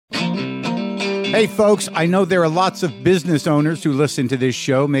Hey folks, I know there are lots of business owners who listen to this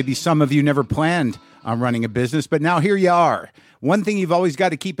show. Maybe some of you never planned on running a business, but now here you are. One thing you've always got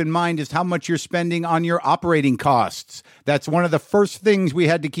to keep in mind is how much you're spending on your operating costs. That's one of the first things we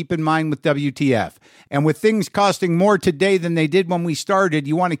had to keep in mind with WTF. And with things costing more today than they did when we started,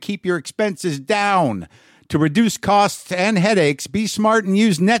 you want to keep your expenses down. To reduce costs and headaches, be smart and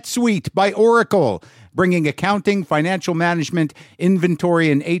use NetSuite by Oracle, bringing accounting, financial management,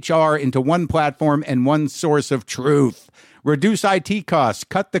 inventory, and HR into one platform and one source of truth. Reduce IT costs,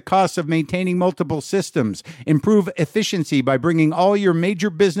 cut the costs of maintaining multiple systems, improve efficiency by bringing all your major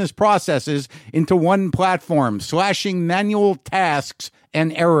business processes into one platform, slashing manual tasks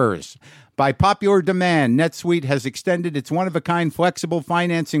and errors. By popular demand, NetSuite has extended its one-of-a-kind flexible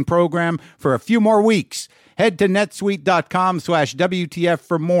financing program for a few more weeks. Head to netsuite.com/WTF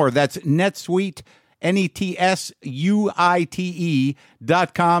for more. That's NetSuite,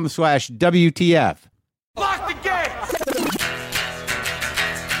 NetSuite.com/WTF. Lock the gate!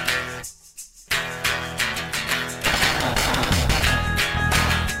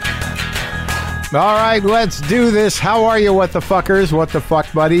 All right, let's do this. How are you, what the fuckers, what the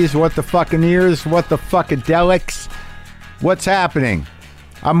fuck buddies, what the fucking ears, what the fuckadelics? What's happening?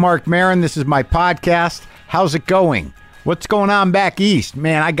 I'm Mark Maron. This is my podcast. How's it going? What's going on back east?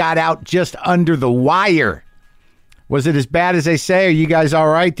 Man, I got out just under the wire. Was it as bad as they say? Are you guys all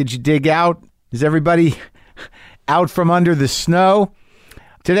right? Did you dig out? Is everybody out from under the snow?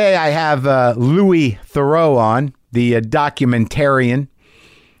 Today I have Louis Theroux on, the documentarian,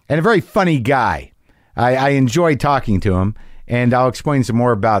 and a very funny guy. I enjoy talking to him, and I'll explain some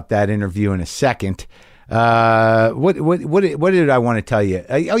more about that interview in a second. What did I want to tell you?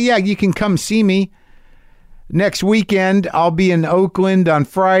 Oh, yeah, you can come see me. Next weekend, I'll be in Oakland on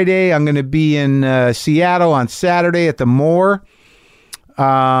Friday. I'm going to be in Seattle on Saturday at the Moore.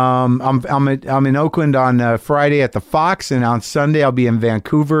 I'm in Oakland on Friday at the Fox, and on Sunday I'll be in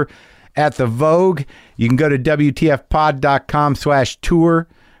Vancouver at the Vogue. You can go to WTFpod.com/tour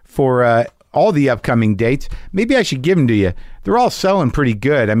for all the upcoming dates. Maybe I should give them to you. They're all selling pretty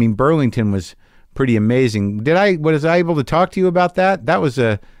good. I mean, Burlington was pretty amazing. Was I able to talk to you about that? That was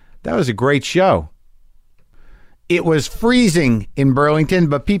a great show. It was freezing in Burlington,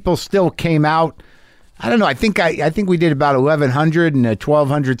 but people still came out. I don't know. I think we did about 1,100 and a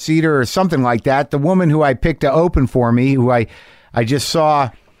 1,200 seater or something like that. The woman who I picked to open for me, who I just saw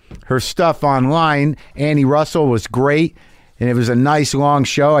her stuff online, Annie Russell, was great. And it was a nice long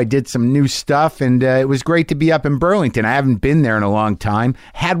show. I did some new stuff, and it was great to be up in Burlington. I haven't been there in a long time.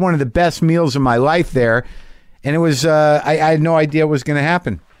 Had one of the best meals of my life there, and it was I had no idea what was going to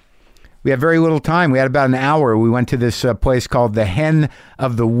happen. We had very little time. We had about an hour. We went to this place called the Hen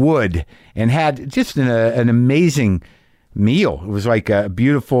of the Wood and had just an amazing meal. It was like a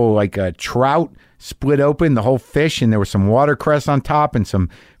beautiful, like a trout split open, the whole fish, and there was some watercress on top and some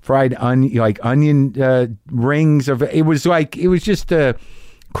fried onion rings. It was just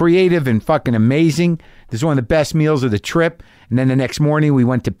creative and fucking amazing. This is one of the best meals of the trip. And then the next morning we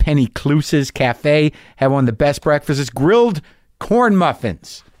went to Penny Clouse's Cafe, had one of the best breakfasts, grilled corn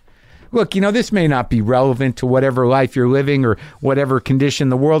muffins. Look, this may not be relevant to whatever life you're living or whatever condition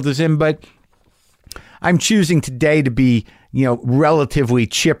the world is in, but I'm choosing today to be, relatively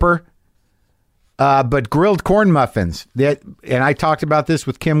chipper. But grilled corn muffins, and I talked about this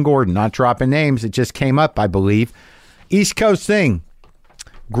with Kim Gordon, not dropping names. It just came up, I believe. East Coast thing.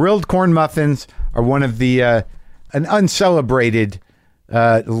 Grilled corn muffins are one of the, an uncelebrated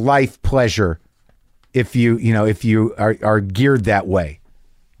life pleasure if you are geared that way.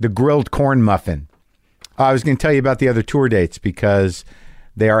 The grilled corn muffin. I was going to tell you about the other tour dates because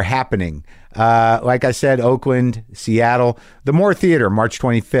they are happening. Like I said, Oakland, Seattle, the Moore Theater, March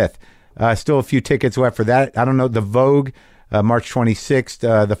 25th. Still a few tickets left for that. I don't know, the Vogue, March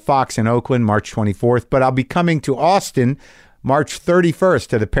 26th, the Fox in Oakland, March 24th. But I'll be coming to Austin, March 31st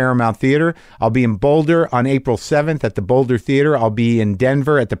to the Paramount Theater. I'll be in Boulder on April 7th at the Boulder Theater. I'll be in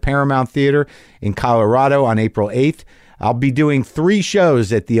Denver at the Paramount Theater, in Colorado on April 8th. I'll be doing 3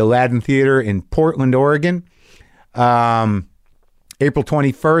 shows at the Aladdin Theater in Portland, Oregon. April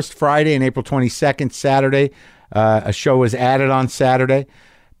 21st, Friday, and April 22nd, Saturday. A show was added on Saturday.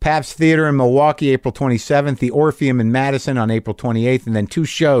 Pabst Theater in Milwaukee, April 27th. The Orpheum in Madison on April 28th. And then 2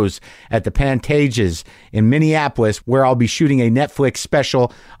 shows at the Pantages in Minneapolis, where I'll be shooting a Netflix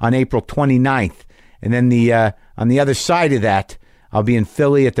special on April 29th. And then on the other side of that, I'll be in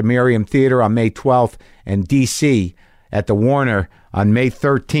Philly at the Merriam Theater on May 12th and D.C. at the Warner on May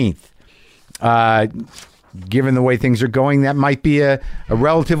 13th. Given the way things are going, that might be a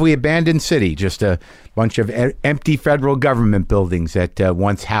relatively abandoned city, just a bunch of empty federal government buildings that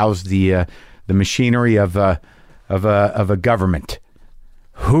once housed the the machinery of a government.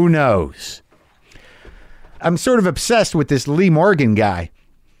 Who knows? I'm sort of obsessed with this Lee Morgan guy,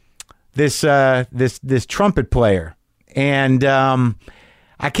 this trumpet player, and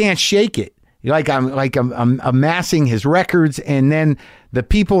I can't shake it. I'm amassing his records, and then the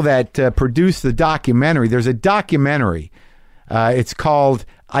people that produce the documentary. There's a documentary. It's called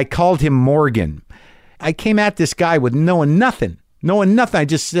 "I Called Him Morgan." I came at this guy with knowing nothing. I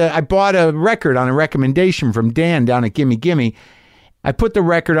just I bought a record on a recommendation from Dan down at Gimme Gimme. I put the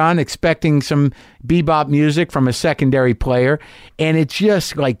record on expecting some bebop music from a secondary player, and it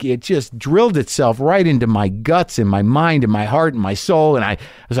just drilled itself right into my guts and my mind and my heart and my soul. And I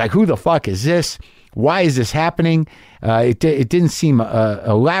was like, who the fuck is this? Why is this happening? It didn't seem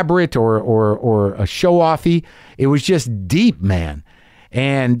elaborate or a show-offy. It was just deep, man.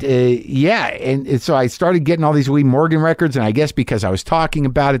 And and so I started getting all these Lee Morgan records, and I guess because I was talking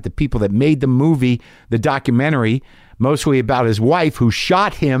about it, the people that made the movie, the documentary, mostly about his wife who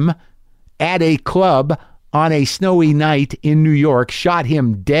shot him at a club on a snowy night in New York, shot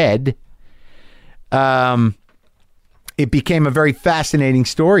him dead. It became a very fascinating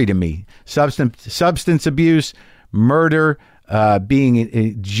story to me. Substance abuse, murder,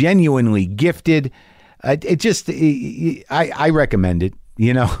 being genuinely gifted. I recommend it,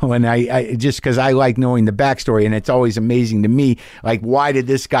 and I just because I like knowing the backstory, and it's always amazing to me, like, why did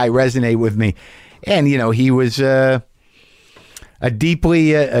this guy resonate with me? And, he was a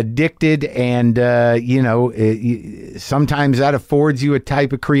deeply addicted, and, sometimes that affords you a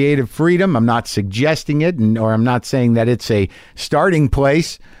type of creative freedom. I'm not suggesting it, or I'm not saying that it's a starting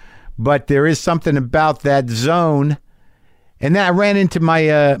place, but there is something about that zone. And then I ran into my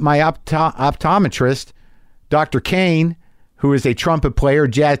optometrist, Dr. Kane, who is a trumpet player,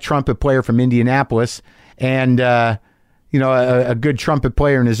 jazz trumpet player from Indianapolis, and a good trumpet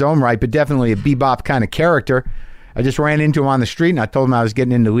player in his own right, but definitely a bebop kind of character. I just ran into him on the street, and I told him I was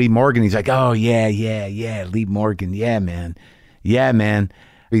getting into Lee Morgan. He's like, oh, yeah, Lee Morgan. Yeah, man.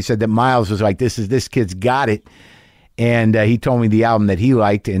 He said that Miles was like, this kid's got it. And he told me the album that he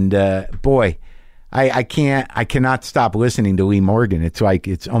liked, and boy, I cannot stop listening to Lee Morgan. It's like,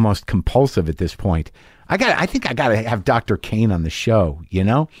 it's almost compulsive at this point. I think I gotta have Dr. Kane on the show,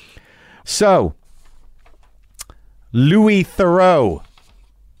 So, Louis Theroux,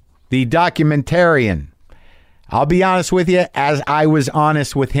 the documentarian. I'll be honest with you, as I was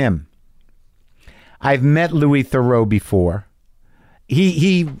honest with him. I've met Louis Theroux before.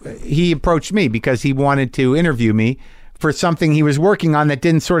 He approached me because he wanted to interview me for something he was working on that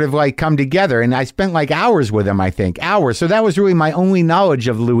didn't sort of like come together. And I spent like hours with him, I think. Hours. So that was really my only knowledge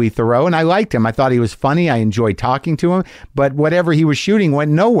of Louis Theroux. And I liked him. I thought he was funny. I enjoyed talking to him. But whatever he was shooting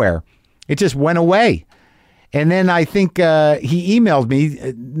went nowhere. It just went away. And then I think he emailed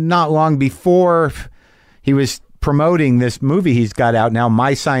me not long before he was promoting this movie he's got out now,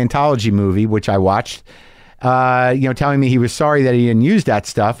 My Scientology movie, which I watched, telling me he was sorry that he didn't use that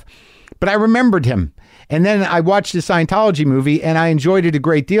stuff. But I remembered him. And then I watched the Scientology movie, and I enjoyed it a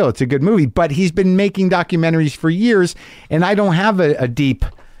great deal. It's a good movie. But he's been making documentaries for years, and I don't have a deep,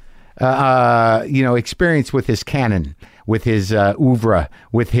 experience with his canon, with his oeuvre,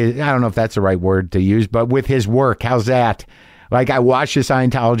 with his, I don't know if that's the right word to use, but with his work. How's that? Like, I watched the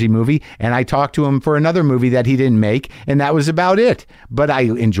Scientology movie, and I talked to him for another movie that he didn't make, and that was about it. But I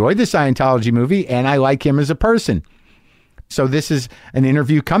enjoyed the Scientology movie, and I like him as a person. So this is an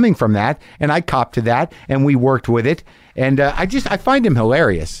interview coming from that, and I copped to that, and we worked with it, and I find him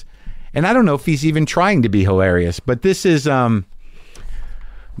hilarious. And I don't know if he's even trying to be hilarious, but this is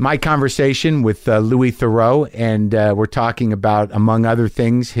my conversation with Louis Theroux, and we're talking about, among other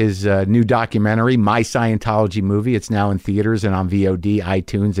things, his new documentary, My Scientology Movie. It's now in theaters and on VOD,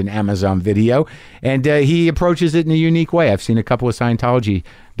 iTunes, and Amazon Video, and he approaches it in a unique way. I've seen a couple of Scientology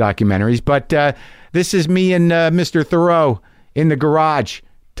documentaries, but this is me and Mr. Theroux in the garage.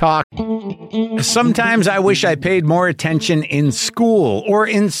 Talk. Sometimes I wish I paid more attention in school, or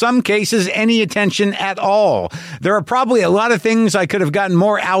in some cases, any attention at all. There are probably a lot of things I could have gotten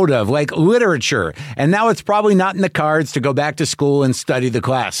more out of, like literature, and now it's probably not in the cards to go back to school and study the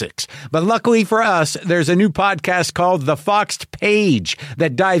classics. But luckily for us, there's a new podcast called The Foxed Page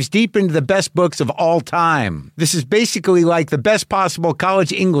that dives deep into the best books of all time. This is basically like the best possible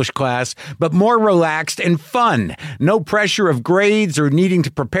college English class, but more relaxed and fun. No pressure of grades or needing to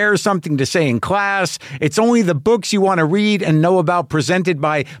prepare prepare something to say in class. It's only the books you want to read and know about, presented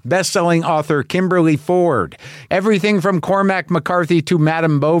by best-selling author Kimberly Ford. Everything from Cormac McCarthy to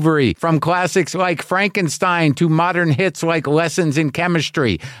Madame Bovary, from classics like Frankenstein to modern hits like Lessons in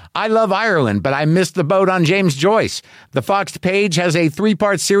Chemistry. I love Ireland, but I missed the boat on James Joyce. The Foxed Page has a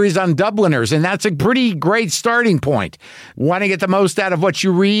 3-part series on Dubliners, and that's a pretty great starting point. Want to get the most out of what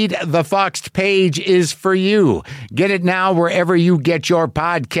you read? The Foxed Page is for you. Get it now wherever you get your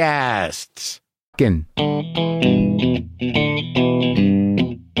podcasts.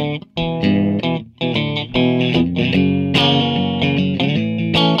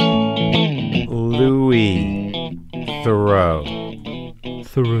 Louis Theroux.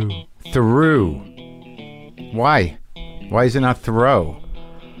 Theroux. Why? Why is it not Thoreau?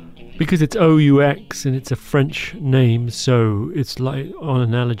 Because it's O-U-X and it's a French name, so it's like on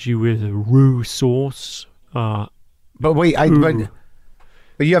analogy with a roux sauce. But wait,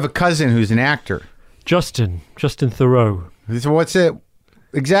 but you have a cousin who's an actor. Justin Theroux. So what's it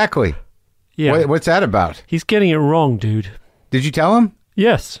exactly? Yeah. What's that about? He's getting it wrong, dude. Did you tell him?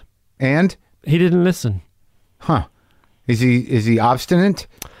 Yes. And? He didn't listen. Huh. Is he obstinate?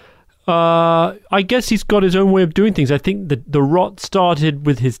 I guess he's got his own way of doing things. I think the rot started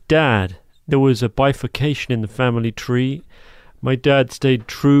with his dad. There was a bifurcation in the family tree. My dad stayed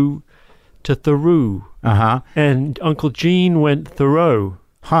true to Theroux. Uh-huh. And Uncle Gene went Thoreau.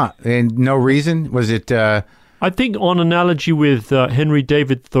 Huh. And no reason? Was it... I think on analogy with Henry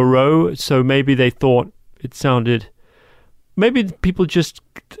David Thoreau, so maybe they thought it sounded... Maybe people just...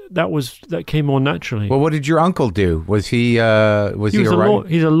 That came more naturally. Well, what did your uncle do? Was he a writer?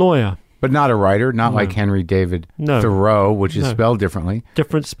 He's a lawyer. But not a writer, not like Henry David Thoreau, which is spelled differently.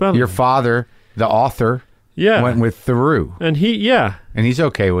 Different spelling. Your father, the author, went with Theroux. And and he's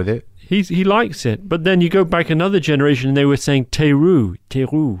okay with it. He likes it. But then you go back another generation and they were saying Theroux.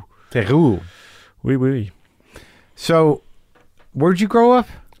 Oui. So, where'd you grow up?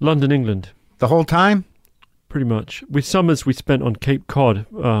 London, England. The whole time? Pretty much. With summers we spent on Cape Cod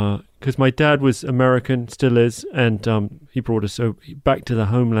because my dad was American, still is, and he brought us back to the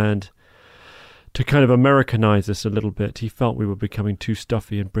homeland to kind of Americanize us a little bit. He felt we were becoming too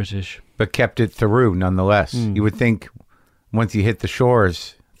stuffy and British. But kept it Theroux nonetheless. You would think once you hit the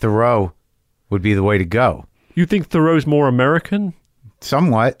shores, Thoreau would be the way to go. You think Thoreau's more American?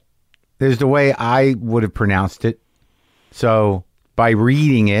 Somewhat. There's the way I would have pronounced it. So by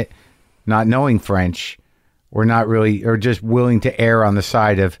reading it, not knowing French, or not really, or just willing to err on the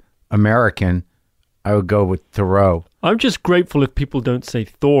side of American, I would go with Thoreau. I'm just grateful if people don't say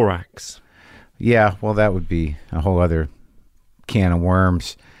thorax. Yeah, well, that would be a whole other can of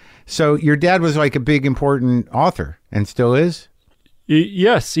worms. So your dad was like a big, important author, and still is?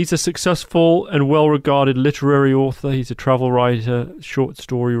 Yes, he's a successful and well-regarded literary author. He's a travel writer, short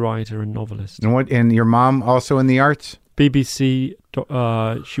story writer, and novelist. And your mom also in the arts? BBC,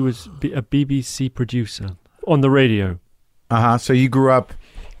 she was a BBC producer on the radio. Uh-huh. So you grew up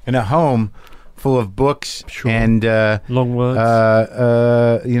in a home full of books and long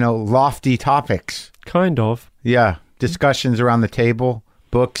words, lofty topics. Kind of. Yeah, discussions around the table,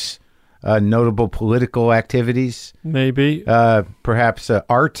 books, notable political activities. Maybe. Perhaps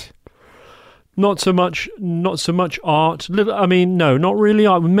art. Not so much art. No, not really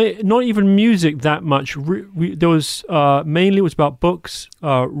art. Not even music that much. There was mainly it was about books.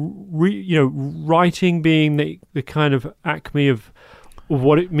 Writing being the kind of acme of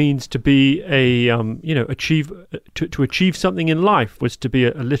what it means to be to achieve something in life was to be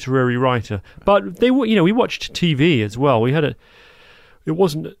a literary writer. But we watched TV as well. It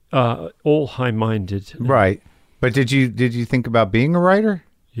wasn't all high-minded. Right. But did you think about being a writer?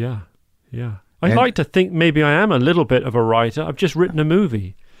 Yeah. I'd like to think maybe I am a little bit of a writer. I've just written a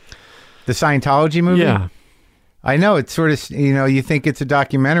movie. The Scientology movie? Yeah. I know. It's sort of, you think it's a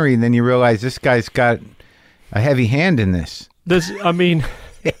documentary, and then you realize this guy's got a heavy hand in this.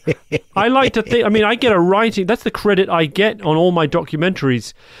 I like to think, I get a writing, that's the credit I get on all my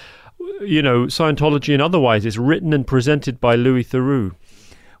documentaries, Scientology and otherwise. It's written and presented by Louis Theroux.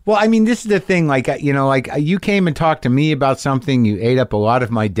 Well, this is the thing, you came and talked to me about something, you ate up a lot of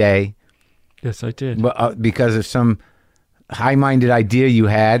my day. Yes, I did. Because of some high-minded idea you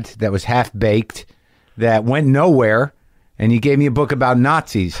had that was half-baked, that went nowhere, and you gave me a book about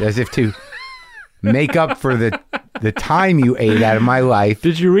Nazis as if to make up for the time you ate out of my life.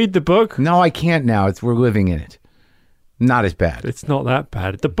 Did you read the book? No, I can't now. We're living in it. Not as bad. It's not that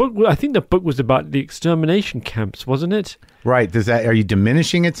bad. The book, I think the book was about the extermination camps, wasn't it? Right. Are you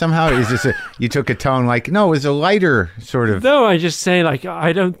diminishing it somehow? Is this you took a tone like, no, it was a lighter sort of. No, I just say like,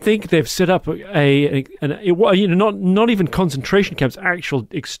 I don't think they've set up not even concentration camps, actual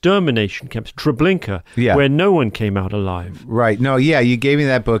extermination camps, Treblinka, where no one came out alive. Right. No, yeah, you gave me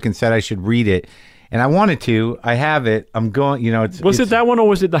that book and said I should read it. And I wanted to. I have it. I'm going, Was it that one or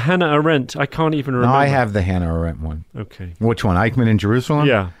was it the Hannah Arendt? I can't even remember. No, I have the Hannah Arendt one. Okay. Which one? Eichmann in Jerusalem?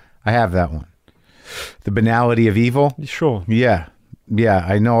 Yeah. I have that one. The Banality of Evil? Sure. Yeah. Yeah,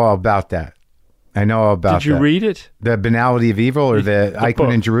 I know all about that. Did you read it? The Banality of Evil or the Eichmann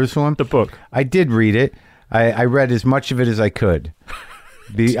book. in Jerusalem? The book. I did read it. I read as much of it as I could.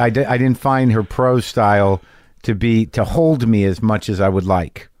 I didn't find her prose style to hold me as much as I would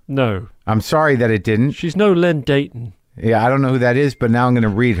like. No. I'm sorry that it didn't. She's no Len Dayton. Yeah, I don't know who that is, but now I'm going to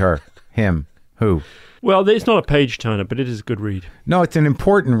read him. Who? Well, it's not a page turner, but it is a good read. No, it's an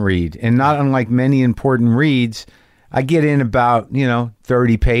important read, and not unlike many important reads, I get in about,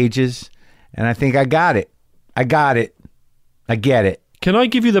 30 pages, and I think I got it. I get it. Can I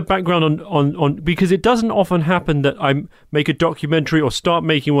give you the background on because it doesn't often happen that I make a documentary or start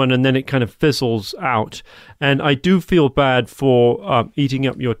making one and then it kind of fizzles out, and I do feel bad for eating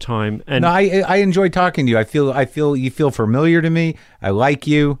up your time. And no, I enjoy talking to you. I feel you feel familiar to me. I like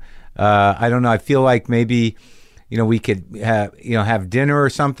you. I don't know. I feel like maybe we could have dinner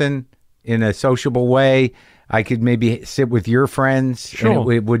or something in a sociable way. I could maybe sit with your friends. Sure.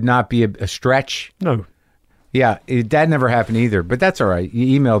 And it would not be a stretch. No. Yeah, that never happened either, but that's all right.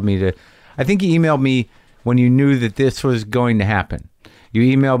 You emailed me I think you emailed me when you knew that this was going to happen. You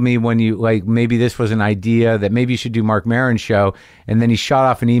emailed me when maybe this was an idea that maybe you should do Marc Maron's show, and then he shot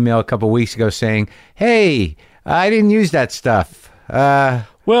off an email a couple of weeks ago saying, hey, I didn't use that stuff.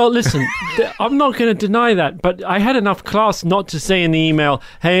 Well, listen, I'm not going to deny that, but I had enough class not to say in the email,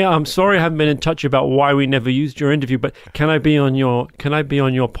 hey, I'm sorry I haven't been in touch about why we never used your interview, but can I be on your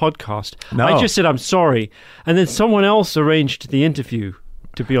podcast? No. I just said I'm sorry, and then someone else arranged the interview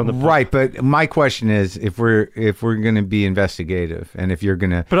to be on the podcast. Right, but my question is if we're going to be investigative and if you're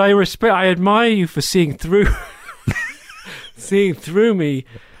going to. But I admire you for seeing through me.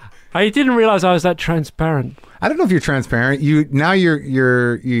 I didn't realize I was that transparent. I don't know if you're transparent. You're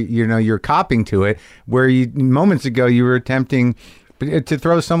copping to it, where moments ago you were attempting to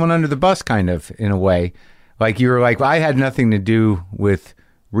throw someone under the bus, kind of, in a way. Like you were like, well, I had nothing to do with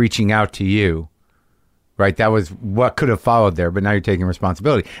reaching out to you. Right? That was what could have followed there, but now you're taking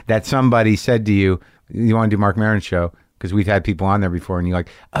responsibility. That somebody said to you, you want to do Marc Maron's show? Because we've had people on there before, and you're like,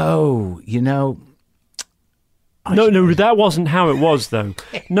 oh, No, that wasn't how it was, though.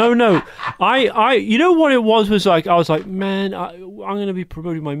 No. I you know what it was like, I was like, man, I'm going to be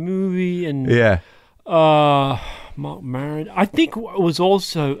promoting my movie, and Marc Maron. I think it was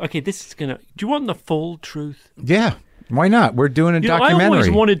also, okay, this is going to, do you want the full truth? Yeah, why not? We're doing a documentary. I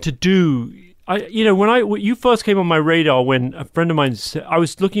always wanted to do, when you first came on my radar, when a friend of mine said, I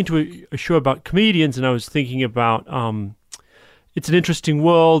was looking into a show about comedians, and I was thinking about, it's an interesting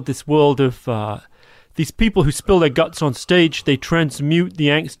world, this world of, these people who spill their guts on stage, they transmute the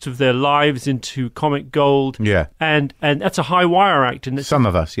angst of their lives into comic gold. Yeah. And that's a high wire act. And some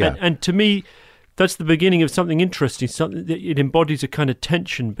of us, yeah. And to me, that's the beginning of something interesting, something that it embodies a kind of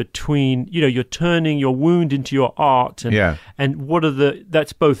tension between, you're turning your wound into your art. And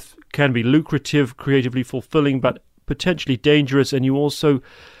that's both can be lucrative, creatively fulfilling, but potentially dangerous. And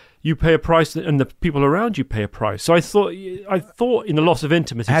you pay a price, and the people around you pay a price. So I thought in the loss of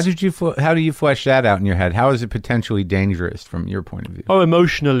intimacy. How do you flesh that out in your head? How is it potentially dangerous from your point of view? Oh,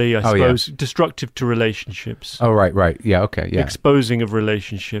 emotionally, I suppose. Yeah. Destructive to relationships. Oh, right. Yeah, okay, yeah. Exposing of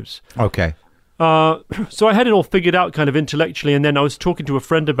relationships. Okay. So I had it all figured out kind of intellectually, and then I was talking to a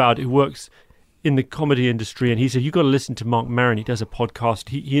friend about it who works in the comedy industry, and he said, you got to listen to Marc Maron. He does a podcast.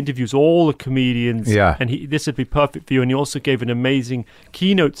 He interviews all the comedians, and this would be perfect for you. And he also gave an amazing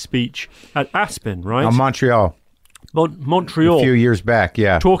keynote speech at Aspen, right? Montreal. Montreal. A few years back,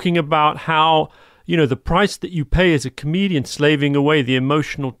 yeah. Talking about how, the price that you pay as a comedian, slaving away, the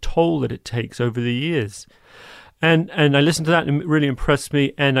emotional toll that it takes over the years. And I listened to that, and it really impressed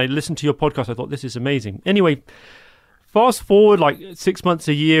me. And I listened to your podcast. I thought, this is amazing. Anyway, fast forward like 6 months,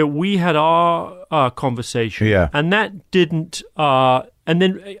 a year, we had our conversation. Yeah. And that didn't, but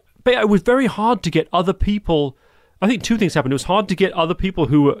it was very hard to get other people. I think two things happened. It was hard to get other people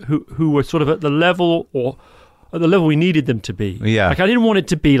who were sort of at the level we needed them to be. Yeah. Like I didn't want it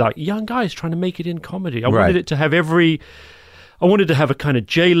to be like young guys trying to make it in comedy. I wanted it to have I wanted to have a kind of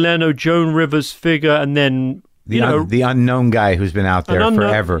Jay Leno, Joan Rivers figure, and then, the unknown guy who's been out there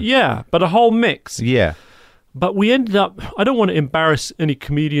forever. Yeah, but a whole mix. Yeah. But we ended up, I don't want to embarrass any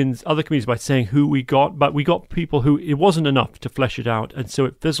other comedians by saying who we got, but we got people who it wasn't enough to flesh it out. And so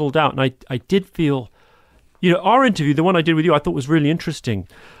it fizzled out. And I did feel, our interview, the one I did with you, I thought was really interesting.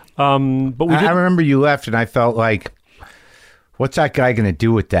 But I remember you left and I felt like, what's that guy going to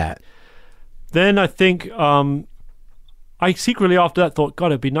do with that? Then I think I secretly after that thought, God,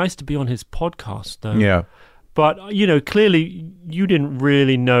 it'd be nice to be on his podcast, though. Yeah. But, clearly you didn't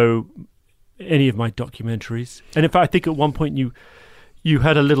really know any of my documentaries. And in fact, I think at one point you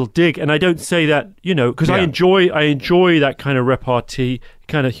had a little dig. And I don't say that, because I enjoy that kind of repartee,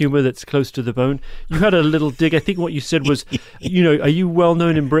 kind of humor that's close to the bone. You had a little dig. I think what you said was, are you well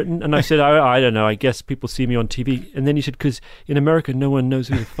known in Britain? And I said, I don't know. I guess people see me on TV. And then you said, because in America, no one knows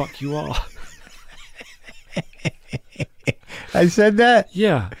who the fuck you are. I said that?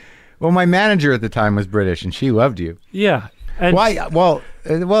 Yeah. Well, my manager at the time was British, and she loved you. Yeah. And why? Well,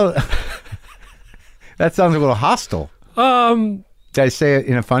 that sounds a little hostile. Did I say it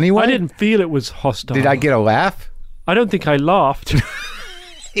in a funny way? I didn't feel it was hostile. Did I get a laugh? I don't think I laughed.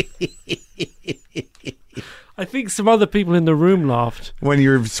 I think some other people in the room laughed. When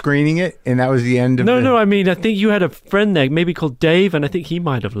you were screening it, and that was the end of No, I mean, I think you had a friend there, maybe called Dave, and I think he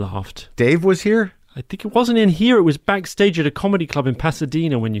might have laughed. Dave was here? I think it wasn't in here. It was backstage at a comedy club in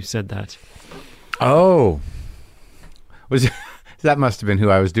Pasadena when you said that. Oh. That must have been who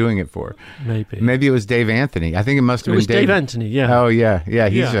I was doing it for. Maybe it was Dave Anthony. I think it must have been Dave Anthony, yeah. Oh, yeah.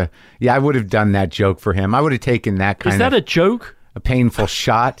 I would have done that joke for him. I would have taken that kind of... Is that a joke? A painful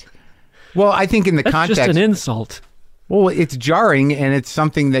shot. Well, I think in the context... That's just an insult. Well, it's jarring, and it's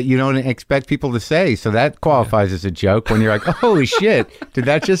something that you don't expect people to say. So that qualifies as a joke when you're like, holy shit, did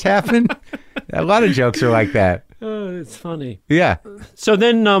that just happen? A lot of jokes are like that. Oh, it's funny. Yeah. So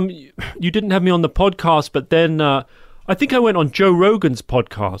then you didn't have me on the podcast, but then I think I went on Joe Rogan's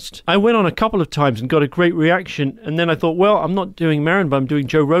podcast. I went on a couple of times and got a great reaction. And then I thought, well, I'm not doing Maron, but I'm doing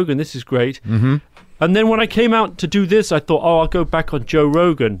Joe Rogan. This is great. Mm-hmm. And then when I came out to do this, I thought, I'll go back on Joe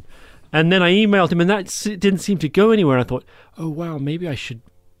Rogan. And then I emailed him, and that didn't seem to go anywhere. I thought, oh, wow, maybe I should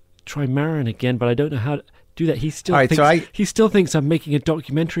try Maron again, but I don't know how to do that. He still thinks I'm making a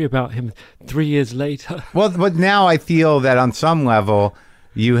documentary about him 3 years later. Well, but now I feel that on some level,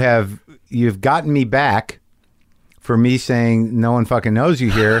 you've gotten me back for me saying no one fucking knows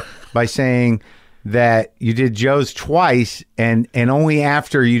you here by saying that you did Joe's twice, and only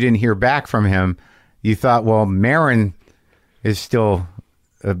after you didn't hear back from him, you thought, well, Maron is still...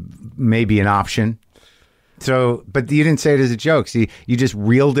 maybe an option. So, but you didn't say it as a joke. See, you just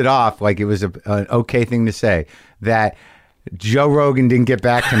reeled it off like it was an okay thing to say. That Joe Rogan didn't get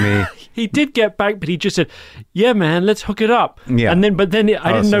back to me. He did get back, but he just said, "Yeah, man, let's hook it up." Yeah. And then, I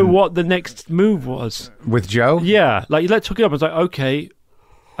didn't know what the next move was with Joe. Yeah, like let's hook it up. I was like, okay.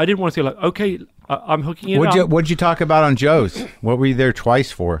 I didn't want to say like, okay, I'm hooking it up. What'd you talk about on Joe's? What were you there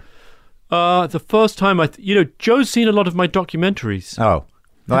twice for? The first time Joe's seen a lot of my documentaries. Oh.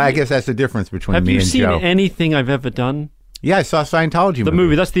 Well, I guess that's the difference between me and Joe. Have you seen anything I've ever done? Yeah, I saw Scientology. The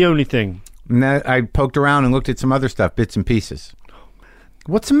movie, that's the only thing. And then I poked around and looked at some other stuff, bits and pieces.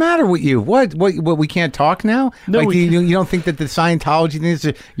 What's the matter with you? What we can't talk now? No, like, you don't think that the Scientology thing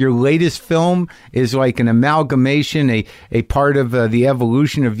is your latest film is like an amalgamation, a part of the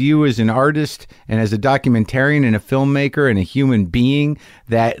evolution of you as an artist and as a documentarian and a filmmaker and a human being,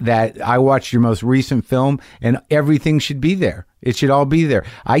 that I watched your most recent film and everything should be there. It should all be there.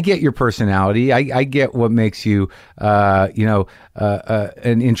 I get your personality. I get what makes you, an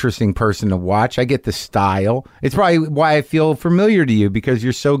interesting person to watch. I get the style. It's probably why I feel familiar to you, because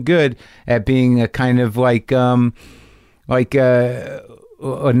you're so good at being a kind of like a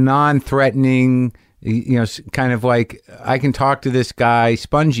non-threatening, kind of like I can talk to this guy,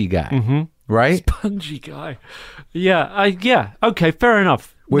 spongy guy, mm-hmm. right? Spongy guy. Yeah. Okay, fair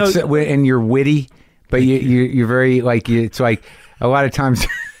enough. And you're witty. But you're very it's like a lot of times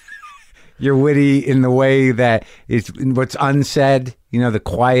you're witty in the way that it's what's unsaid, the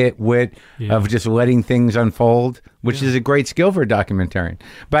quiet wit of just letting things unfold, which is a great skill for a documentarian.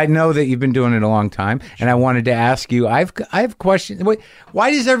 But I know that you've been doing it a long time, and I wanted to ask you, I have questions.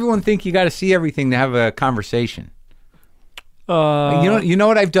 Why does everyone think you got to see everything to have a conversation? You know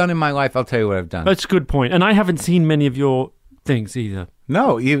what I've done in my life? I'll tell you what I've done. That's a good point. And I haven't seen many of your things either.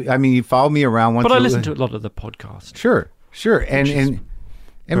 No, you followed me around once. But I listen to a lot of the podcast. Sure, and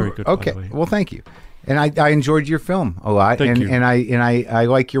very good. Okay, by the way. Well, thank you. And I enjoyed your film a lot. Thank you. And I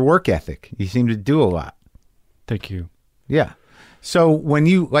like your work ethic. You seem to do a lot. Thank you. Yeah. So when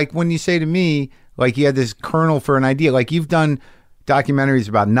you say to me, like you had this kernel for an idea, like you've done documentaries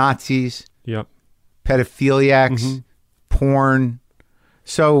about Nazis, yep, pedophiliacs, porn.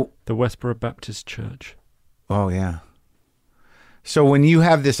 So the Westboro Baptist Church. Oh, yeah. So when you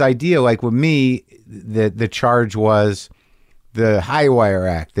have this idea, like with me, the charge was the Highwire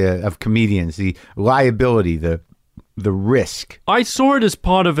Act of comedians, the liability, the risk. I saw it as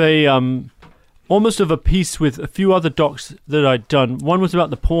part of a almost of a piece with a few other docs that I'd done. One was about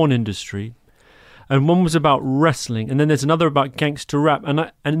the porn industry, and one was about wrestling, and then there's another about gangster rap,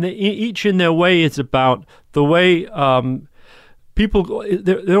 and each in their way is about the way people.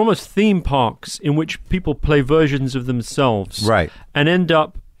 They're almost theme parks in which people play versions of themselves, Right. and end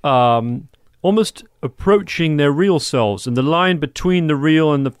up almost approaching their real selves, and the line between the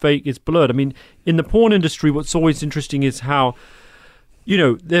real and the fake is blurred. I mean, in the porn industry, what's always interesting is how,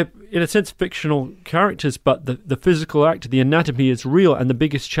 they're in a sense fictional characters, but the physical act, the anatomy is real, and the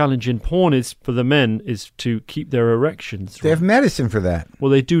biggest challenge in porn is for the men is to keep their erections. They have medicine for that.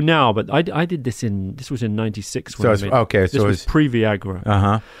 Well, they do now, but I did this was in '96 when So I it's, made it. okay, This so was it's pre-Viagra.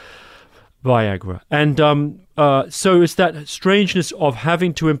 uh-huh. Viagra. And so it's that strangeness of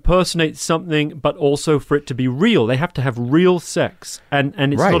having to impersonate something, but also for it to be real. They have to have real sex, and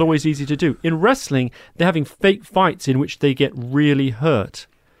it's Right. not always easy to do. In wrestling, they're having fake fights in which they get really hurt.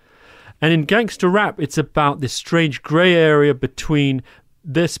 And in gangster rap, it's about this strange grey area between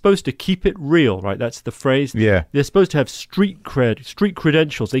they're supposed to keep it real, right? That's the phrase. Yeah. They're supposed to have street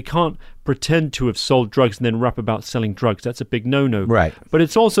credentials. They can't pretend to have sold drugs and then rap about selling drugs. That's a big no-no. Right. But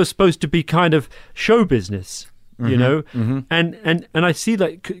it's also supposed to be kind of show business, you know? And I see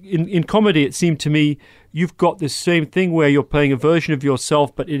that in comedy, it seemed to me, you've got this same thing where you're playing a version of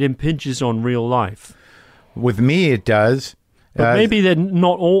yourself, but it impinges on real life. With me, it does. But maybe they're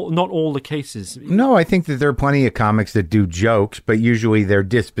not all the cases. No, I think that there are plenty of comics that do jokes, but usually their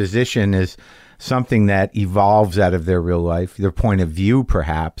disposition is something that evolves out of their real life, their point of view,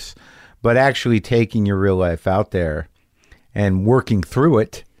 perhaps, but actually taking your real life out there and working through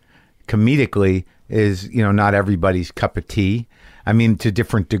it comedically is, not everybody's cup of tea. I mean, to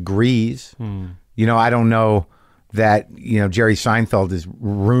different degrees. I don't know that, Jerry Seinfeld is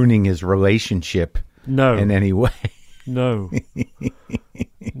ruining his relationship No. in any way. No.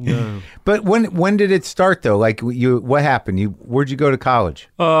 No. But when did it start though? Like what happened? Where'd you go to college?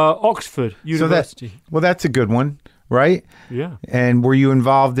 Oxford University. That's a good one, right? Yeah. And were you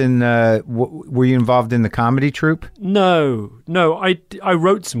involved in the comedy troupe? No. I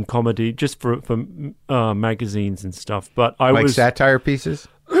wrote some comedy just for magazines and stuff, but I Like was satire pieces?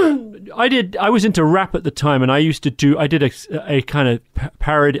 I was into rap at the time, and I did a kind of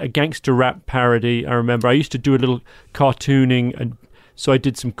parody, a gangster rap parody. I remember I used to do a little cartooning, and so I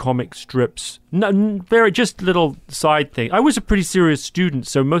did some comic strips. Very just little side thing. I was a pretty serious student,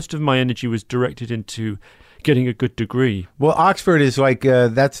 so most of my energy was directed into getting a good degree. Well, Oxford is like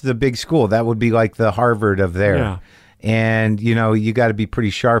that's the big school. That would be like the Harvard of there. Yeah. And you got to be pretty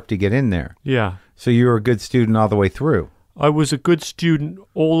sharp to get in there. Yeah. So you were a good student all the way through. I was a good student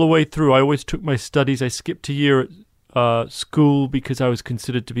all the way through. I always took my studies. I skipped a year at school because I was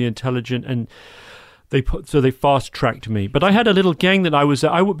considered to be intelligent, and they fast-tracked me. But I had a little gang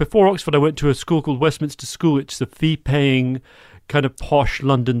that before Oxford, I went to a school called Westminster School. It's a fee-paying, kind of posh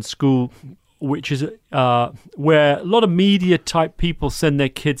London school, which is where a lot of media-type people send their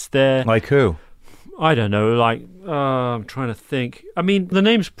kids there. Like who? I don't know, I'm trying to think. I mean, the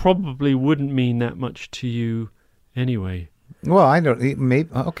names probably wouldn't mean that much to you anyway. Well, I don't. Maybe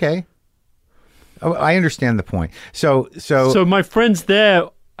okay. Oh, I understand the point. So my friends there.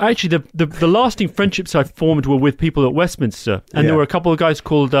 Actually, the lasting friendships I formed were with people at Westminster, and there were a couple of guys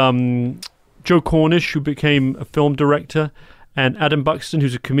called Joe Cornish, who became a film director, and Adam Buxton,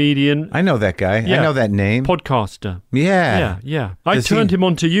 who's a comedian. I know that guy. Yeah. I know that name. Podcaster. Yeah. I turned him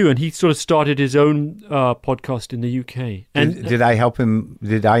on to you, and he sort of started his own podcast in the UK. And Did I help him?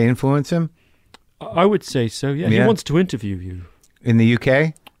 Did I influence him? I would say so, yeah. He wants to interview you. In the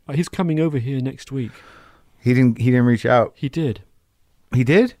UK? He's coming over here next week. He didn't reach out. He did. He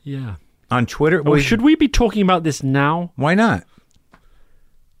did? Yeah. On Twitter? Oh, should we be talking about this now? Why not?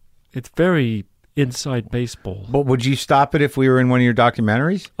 It's very inside baseball. But would you stop it if we were in one of your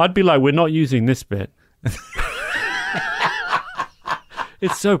documentaries? I'd be like, we're not using this bit.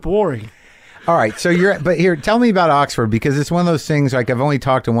 It's so boring. All right, so but here, tell me about Oxford, because it's one of those things, like I've only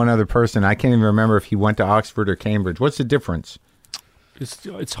talked to one other person. I can't even remember if he went to Oxford or Cambridge. What's the difference?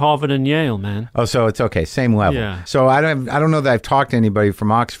 It's Harvard and Yale, man. Oh, so it's okay, same level. Yeah. So I don't know that I've talked to anybody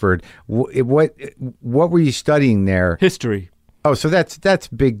from Oxford. What were you studying there? History. Oh, so that's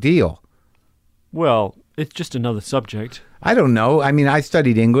a big deal. Well, it's just another subject. I don't know. I mean, I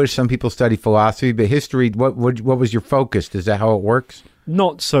studied English. Some people study philosophy, but history. What was your focus? Is that how it works?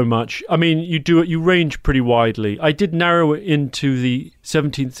 Not so much. I mean, you range pretty widely. I did narrow it into the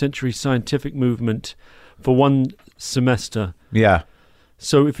 17th century scientific movement, for one semester. Yeah.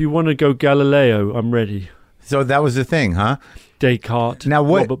 So if you want to go Galileo, I'm ready. So that was the thing, huh? Descartes, Now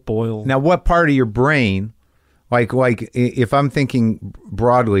what? Robert Boyle. Now, what part of your brain, like if I'm thinking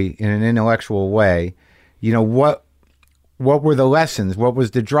broadly in an intellectual way, what were the lessons? What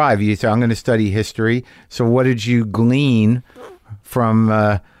was the drive? You said, I'm going to study history. So what did you glean from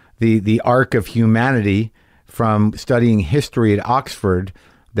the arc of humanity from studying history at Oxford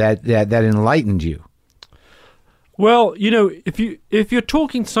that enlightened you? Well, if you're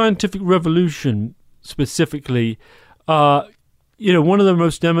talking scientific revolution specifically, one of the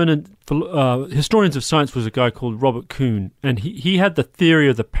most eminent historians of science was a guy called Robert Kuhn, and he had the theory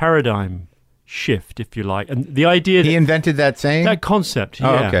of the paradigm shift, if you like, and the idea he invented that saying, that concept.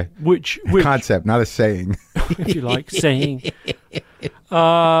 Oh, yeah, okay. Which concept, not a saying, if you like, saying.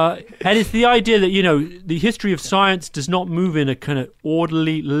 And it's the idea that the history of science does not move in a kind of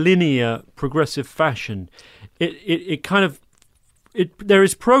orderly, linear, progressive fashion. It kind of there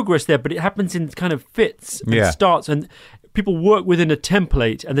is progress there, but it happens in kind of fits and starts, and people work within a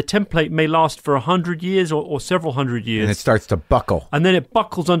template, and the template may last for 100 years or several hundred years. And it starts to buckle. And then it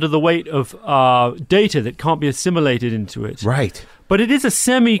buckles under the weight of data that can't be assimilated into it. Right. But it is a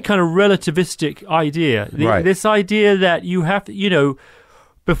kind of relativistic idea. Right. This idea that you have to,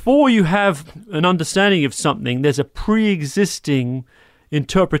 before you have an understanding of something, there's a pre-existing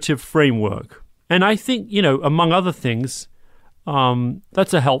interpretive framework. And I think, among other things,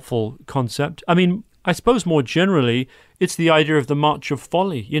 that's a helpful concept. I mean, I suppose more generally, it's the idea of the march of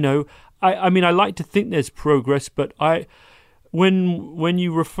folly. I like to think there's progress, but when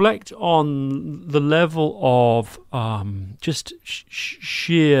you reflect on the level of just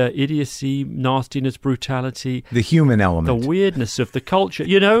sheer idiocy, nastiness, brutality, the human element, the weirdness of the culture,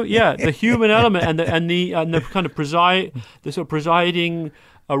 the human element, and the kind of presiding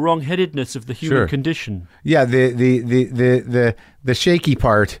wrong-headedness of the human condition. Yeah, the shaky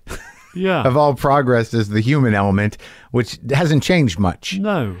part. Yeah. Of all progress is the human element, which hasn't changed much.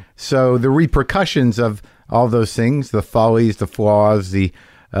 No. So the repercussions of all those things, the follies, the flaws, the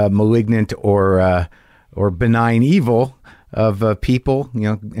malignant or benign evil of people,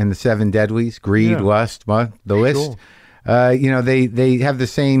 and the seven deadlies, greed, lust, the list, they have the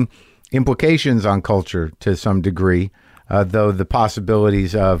same implications on culture to some degree, though the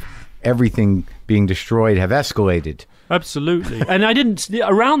possibilities of everything being destroyed have escalated. Absolutely. And I didn't,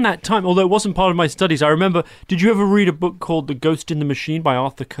 around that time, although it wasn't part of my studies, I remember, did you ever read a book called The Ghost in the Machine by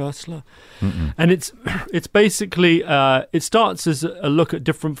Arthur Koestler? Mm-mm. And it's basically, it starts as a look at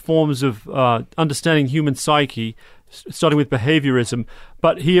different forms of understanding human psyche, starting with behaviorism.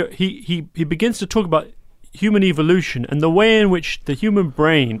 But he begins to talk about human evolution and the way in which the human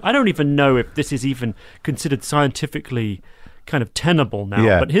brain, I don't even know if this is even considered scientifically kind of tenable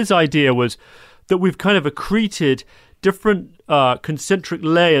now, but his idea was that we've kind of accreted different concentric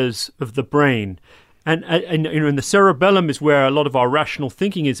layers of the brain. And in the cerebellum is where a lot of our rational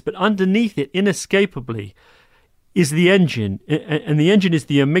thinking is, but underneath it, inescapably, is the engine. And the engine is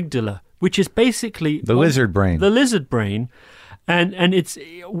the amygdala, which is basically the lizard brain. The lizard brain. And it's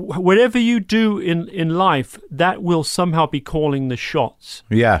whatever you do in life, that will somehow be calling the shots.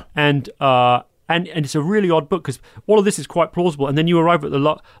 Yeah. And it's a really odd book because all of this is quite plausible. And then you arrive at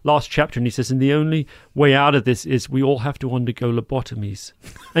the last chapter and he says, and the only way out of this is we all have to undergo lobotomies.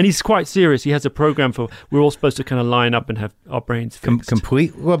 And he's quite serious. He has a program for we're all supposed to kind of line up and have our brains fixed.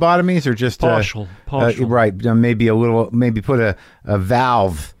 Complete lobotomies or just partial? Right. Maybe put a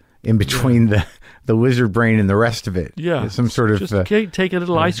valve in between the lizard brain and the rest of it. Yeah. Some sort of... Just take a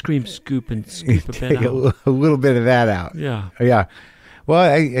little ice cream scoop and scoop a bit out. A little bit of that out. Yeah. Yeah.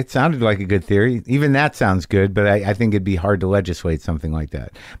 Well, it sounded like a good theory. Even that sounds good, but I think it'd be hard to legislate something like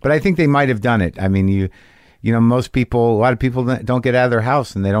that. But I think they might have done it. I mean, most people, a lot of people don't get out of their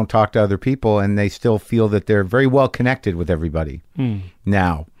house and they don't talk to other people and they still feel that they're very well connected with everybody.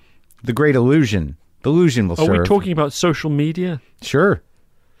 Now, the great illusion will serve. Are we talking about social media? Sure.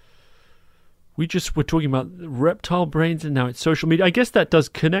 We're talking about reptile brains and now it's social media. I guess that does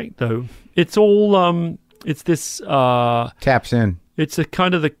connect, though. It's all, it's this... taps in. It's a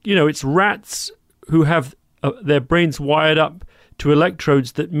kind of it's rats who have their brains wired up to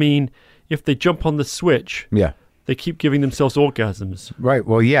electrodes that mean if they jump on the switch, they keep giving themselves orgasms. Right.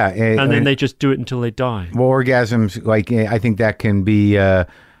 Well, yeah. And then they just do it until they die. Well, orgasms, I think that can be a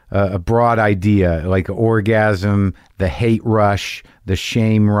broad idea, like orgasm, the hate rush, the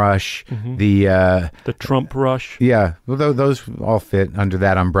shame rush, the Trump rush. Yeah. Well, those all fit under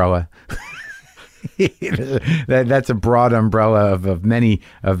that umbrella. That's a broad umbrella of many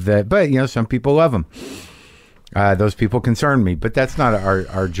of the, but some people love them. Those people concern me, but that's not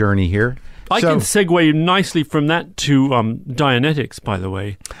our journey here. I can segue nicely from that to Dianetics, by the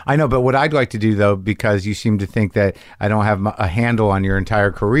way. I know, but what I'd like to do, though, because you seem to think that I don't have a handle on your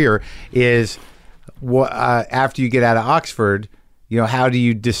entire career, is after you get out of Oxford, how do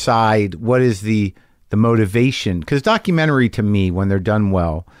you decide what is the motivation? Because documentary, to me, when they're done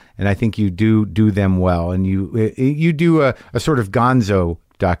well, and I think you do them well, and you do a sort of gonzo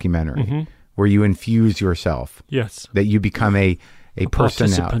documentary where you infuse yourself. Yes. That you become a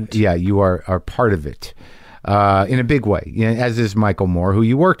participant. Yeah, you are part of it in a big way, as is Michael Moore, who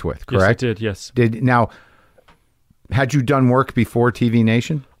you worked with, correct? Yes, I did, yes. Now, had you done work before TV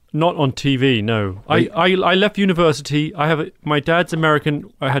Nation? Not on TV, no. I left university. My dad's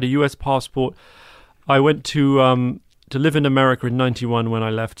American. I had a U.S. passport. I went to live in America in 91 when I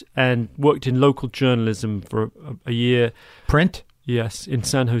left and worked in local journalism for a year. Print? Yes, in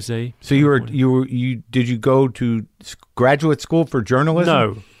San Jose. So did you go to graduate school for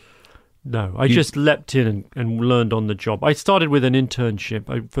journalism? No. I just leapt in and learned on the job. I started with an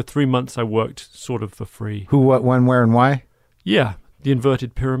internship. For 3 months, I worked sort of for free. Who, what, when, where, and why? Yeah, the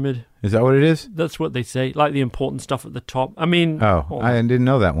inverted pyramid. Is that what it is? That's what they say, like the important stuff at the top. I mean... I didn't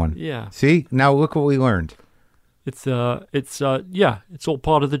know that one. Yeah. See? Now look what we learned. It's all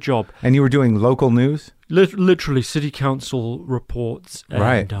part of the job. And you were doing local news? Literally city council reports and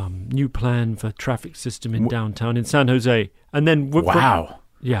right. New plan for traffic system in downtown in San Jose. And then... Wow.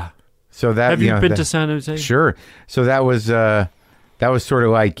 Yeah. So that... Have you been to San Jose? Sure. So that was sort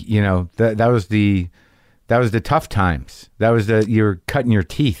of like, that was the tough times. That was you were cutting your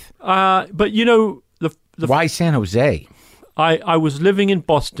teeth. But why San Jose? I was living in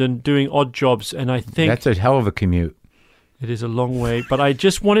Boston doing odd jobs, and I think that's a hell of a commute. It is a long way, but I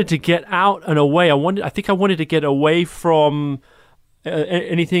just wanted to get out and away. I think I wanted to get away from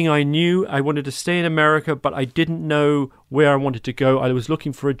anything I knew. I wanted to stay in America, but I didn't know where I wanted to go. I was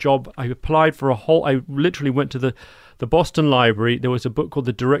looking for a job. I applied for I literally went to the Boston Library. There was a book called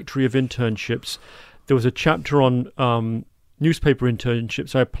The Directory of Internships. There was a chapter on newspaper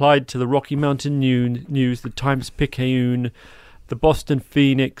internships. I applied to the Rocky Mountain News, the Times-Picayune, the Boston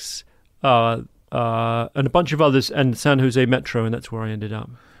Phoenix, and a bunch of others, and San Jose Metro, and that's where I ended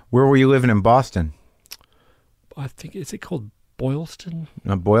up. Where were you living in Boston? I think, is it called Boylston?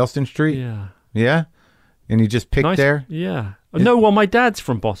 Boylston Street? Yeah. Yeah? And you just picked there? Yeah. No, well, my dad's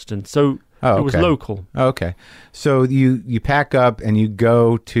from Boston, so it was local. Oh, okay. So you pack up and you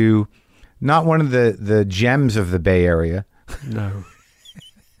go to not one of the gems of the Bay Area. No.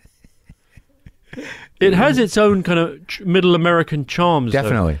 It has its own kind of middle American charms.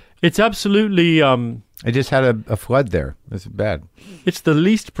 Definitely. Though. It's absolutely... I just had a flood there. It's bad. It's the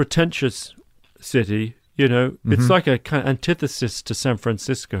least pretentious city, It's like a kind of antithesis to San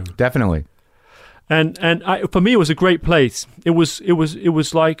Francisco. Definitely. And for me, it was a great place. It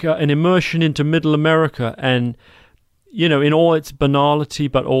was like an immersion into middle America and, in all its banality,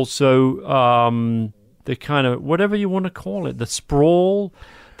 but also the kind of, whatever you want to call it, the sprawl,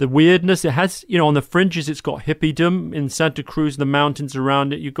 the weirdness. It has, on the fringes, it's got hippiedom. In Santa Cruz, the mountains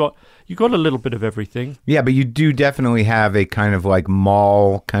around it, you got a little bit of everything. Yeah, but you do definitely have a kind of like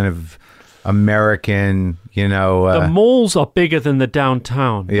mall, kind of American, The malls are bigger than the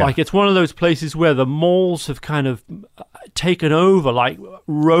downtown. Yeah. Like, it's one of those places where the malls have kind of taken over, like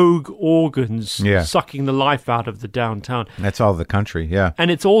rogue organs, sucking the life out of the downtown. That's all the country, yeah.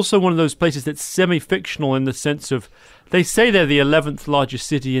 And it's also one of those places that's semi-fictional in the sense of, they say they're the 11th largest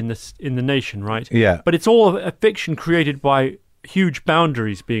city in the nation, right? Yeah. But it's all a fiction created by huge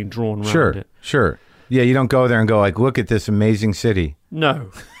boundaries being drawn around it. Sure. Yeah, you don't go there and go like, look at this amazing city. No.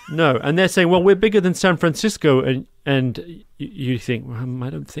 And they're saying, well, we're bigger than San Francisco, and you think, well, I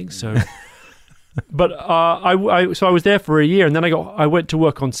don't think so. But I was there for a year, and then I went to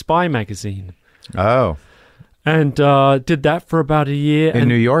work on Spy magazine. Oh. And did that for about a year. In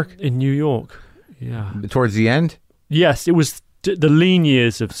New York? In New York, yeah. Towards the end? Yes, it was the lean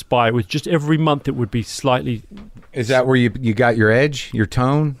years of Spy. It was just every month it would be slightly... Is that where you got your edge, your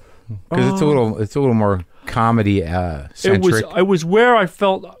tone? Because it's a little more comedy centric. It was where I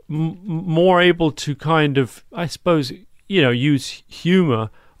felt more able to kind of, I suppose, use humor.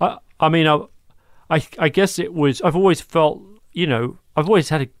 I guess it was. I've always felt, I've always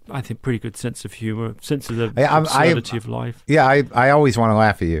had I think, pretty good sense of humor, sense of the absurdity of life. Yeah, I always want to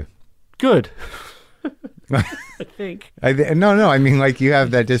laugh at you. Good. I think. No. I mean, like, you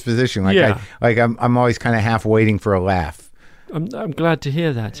have that disposition. Like, I'm always kind of half waiting for a laugh. I'm glad to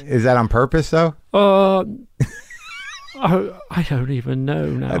hear that. Is that on purpose, though? I don't even know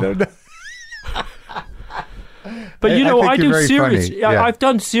now. I don't know. But you I know, think I you're do very serious. funny. Yeah. I've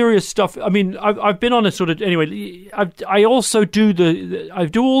done serious stuff. I mean, I've been on a sort of anyway. I also do I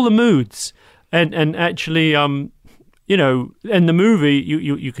do all the moods, and actually, you know, in the movie,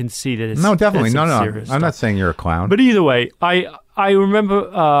 you can see that it's No, definitely. there's No, some no. serious I'm not stuff. saying you're a clown. But either way, I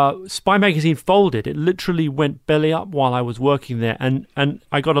remember Spy Magazine folded. It literally went belly up while I was working there, and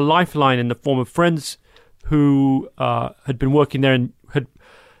I got a lifeline in the form of friends who had been working there and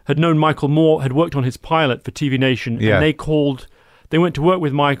had known Michael Moore, had worked on his pilot for TV Nation, Yeah. and they went to work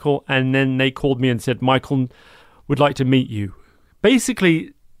with Michael, and then they called me and said, Michael would like to meet you.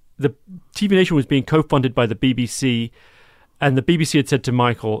 Basically, the TV Nation was being co-funded by the BBC, and the BBC had said to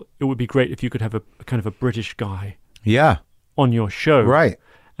Michael, it would be great if you could have a kind of a British guy yeah, on your show. right.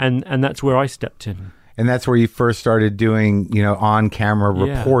 And that's where I stepped in. And that's where you first started doing, on-camera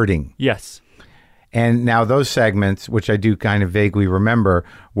Yeah. reporting. Yes. And now those segments, which I do kind of vaguely remember,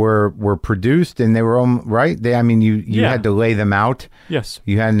 were produced and they were right. You Yeah. had to lay them out. Yes.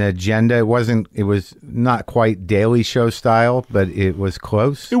 You had an agenda. It was not quite Daily Show style, but it was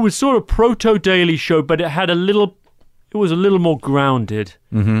close. It was sort of proto-Daily Show, but it was a little more grounded.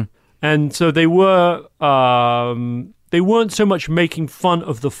 Mm-hmm. And so they weren't so much making fun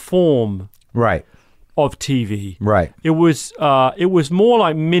of the form Right. of TV. Right. It was more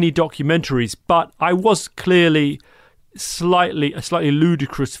like mini documentaries, but I was clearly a slightly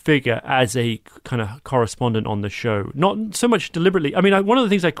ludicrous figure as a kind of correspondent on the show. Not so much deliberately. I mean, one of the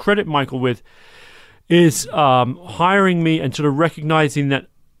things I credit Michael with is hiring me and sort of recognizing that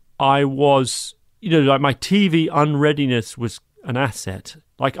I was, like my TV unreadiness was an asset.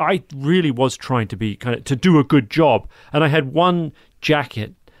 Like I really was trying to be to do a good job, and I had one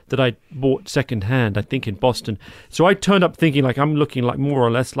jacket that I bought secondhand, I think in Boston. So I turned up thinking like I'm looking like more or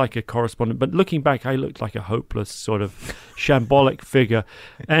less like a correspondent, but looking back, I looked like a hopeless sort of shambolic figure.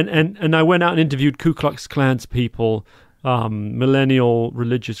 And I went out and interviewed Ku Klux Klan's people, millennial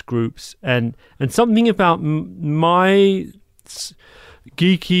religious groups, and something about my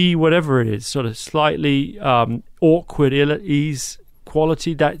geeky, whatever it is, sort of slightly awkward, ill at ease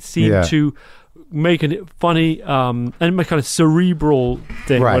quality that seemed to making it funny and my kind of cerebral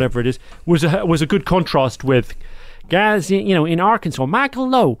thing, Right. whatever it is, was a good contrast with guys, in Arkansas, Michael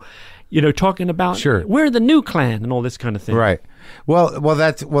Lowe, talking about Sure. we're the new Klan and all this kind of thing. Right. Well,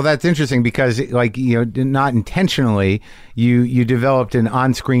 that's interesting because, not intentionally, you developed an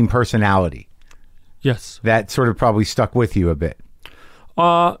on-screen personality Yes. that sort of probably stuck with you a bit.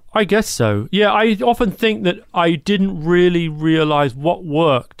 I guess so. Yeah, I often think that I didn't really realize what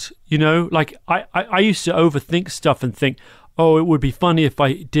worked. Like I used to overthink stuff and think, oh, it would be funny if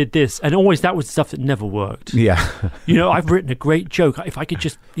I did this. And always that was stuff that never worked. Yeah. I've written a great joke.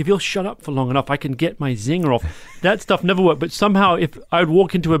 If you'll shut up for long enough, I can get my zinger off. That stuff never worked. But somehow if I would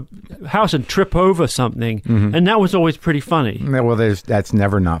walk into a house and trip over something, and that was always pretty funny. Well, that's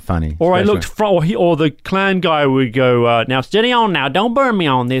never not funny. Or I especially- looked, or the Klan guy would go, now steady on now, don't burn me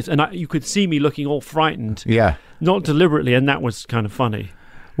on this. And you could see me looking all frightened. Yeah. Not deliberately, and that was kind of funny.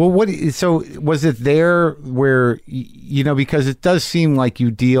 Well, so was it there where, because it does seem like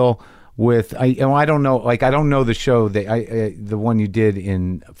you deal with, I don't know, I don't know the show, the one you did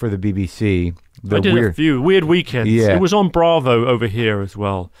for the BBC. I did a few Weird Weekends. Yeah. It was on Bravo over here as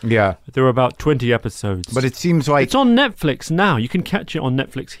well. Yeah. There were about 20 episodes. But it seems like, it's on Netflix now. You can catch it on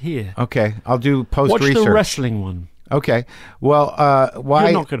Netflix here. okay, I'll do post Watch research. the wrestling one. Okay. Well, why?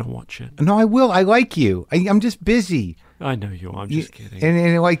 You're not going to watch it. No, I will. I like you. I'm just busy. I know you are. I'm just kidding.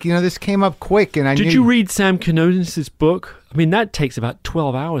 And this came up quick, and I Did knew. you read Sam Quinones' book? I mean, that takes about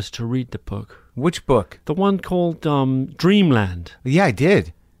 12 hours to read the book. Which book? The one called Dreamland. Yeah, I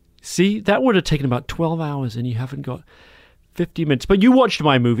did. See, that would have taken about 12 hours, and you haven't got 50 minutes. But you watched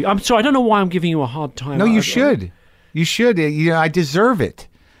my movie. I'm sorry, I don't know why I'm giving you a hard time. No, you should. You should. I deserve it.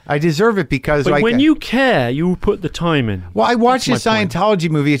 I deserve it because, But when you care, you put the time in. Well, I watched a That's my point. Scientology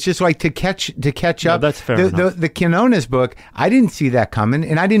movie. It's just like to catch Yeah, up. that's fair The enough. Quinones book, I didn't see that coming,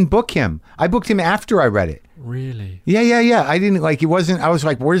 and I didn't book him. I booked him after I read it. Really? Yeah. I didn't it wasn't. I was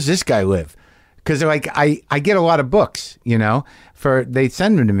like, where's this guy live? Because I get a lot of books. They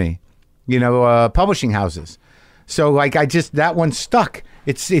send them to me. Publishing houses. So that one stuck.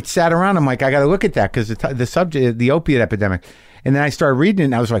 It sat around. I'm like, I got to look at that because the subject, the opiate epidemic. And then I started reading it,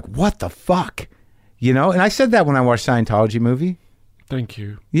 and I was like, what the fuck? And I said that when I watched Scientology movie. Thank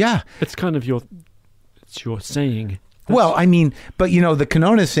you. Yeah. It's kind of your saying. Well, I mean, but the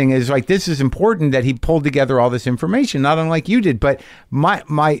Canonis thing is like, this is important that he pulled together all this information, not unlike you did. But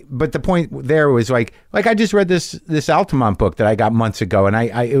but the point there was like I just read this Altamont book that I got months ago, and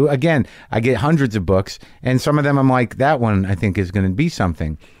I get hundreds of books, and some of them I'm like, that one I think is going to be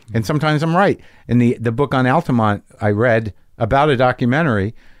something, and sometimes I'm right. And the book on Altamont I read about a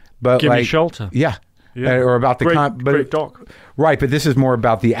documentary, but Give Me Shelter. Yeah. Or about the great doc. Right, but this is more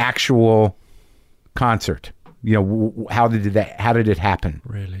about the actual concert. How did it happen?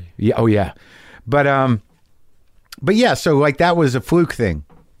 Really? Yeah. Oh, yeah. But yeah. So like that was a fluke thing,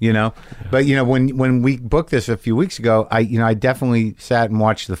 Yeah. But when we booked this a few weeks ago, I definitely sat and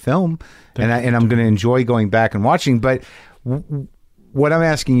watched the film, and I'm going to enjoy going back and watching. But what I'm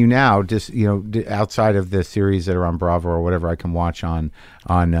asking you now, just outside of the series that are on Bravo or whatever I can watch on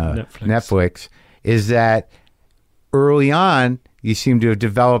Netflix, is that early on you seem to have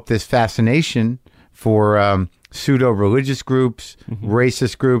developed this fascination for pseudo-religious groups,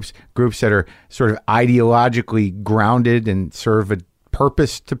 racist groups that are sort of ideologically grounded and serve a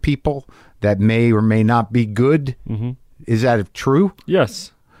purpose to people that may or may not be good. Mm-hmm. Is that true?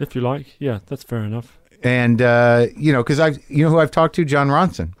 Yes, if you like. Yeah, that's fair enough. And, because who I've talked to? John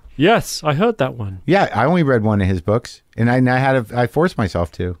Ronson. Yes, I heard that one. Yeah, I only read one of his books, and I forced myself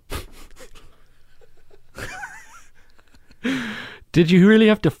to. Did you really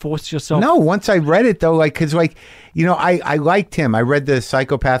have to force yourself? No, once I read it, though, because I liked him. I read the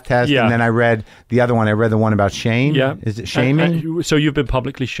Psychopath Test, and then I read the other one. I read the one about shame. Yeah. Is it shaming? So you've been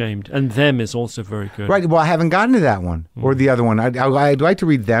publicly shamed, and Them is also very good. Right. Well, I haven't gotten to that one or the other one. I'd like to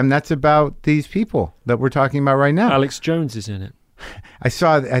read Them. That's about these people that we're talking about right now. Alex Jones is in it. I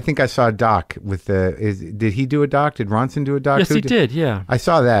think I saw a doc with did he do a doc? Did Ronson do a doc? Yes, he did. Yeah. I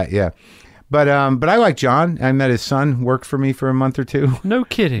saw that. Yeah. But I like John. I met his son, worked for me for a month or two. No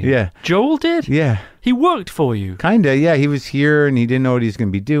kidding. Yeah. Joel did? Yeah. He worked for you? Kinda, yeah. He was here and he didn't know what he was going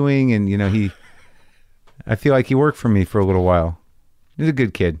to be doing. And, I feel like he worked for me for a little while. He's a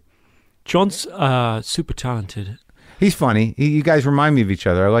good kid. John's super talented. He's funny. You guys remind me of each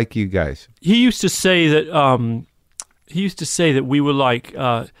other. I like you guys. He used to say that we were like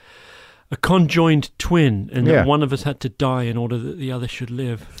a conjoined twin and that one of us had to die in order that the other should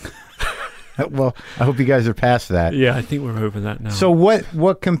live. Well, I hope you guys are past that. Yeah, I think we're over that now. So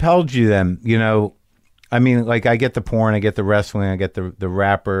what compelled you then? I mean, like I get the porn, I get the wrestling, I get the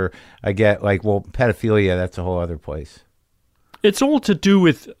rapper, I get pedophilia, that's a whole other place. It's all to do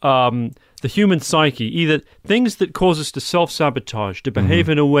with the human psyche, either things that cause us to self-sabotage, to behave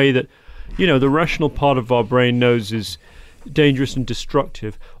in a way that, the rational part of our brain knows is dangerous and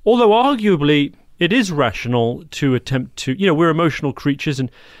destructive. Although arguably it is rational to attempt to, we're emotional creatures,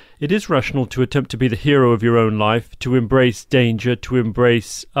 and it is rational to attempt to be the hero of your own life, to embrace danger, to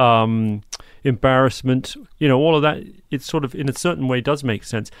embrace embarrassment, all of that. It sort of, in a certain way, does make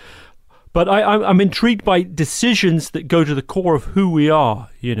sense. But I'm intrigued by decisions that go to the core of who we are,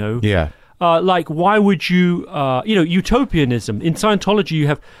 Yeah. Like, why would you, utopianism. In Scientology, you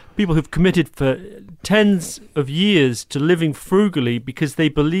have people who've committed for tens of years to living frugally because they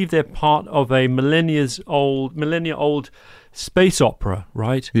believe they're part of a millennia old space opera,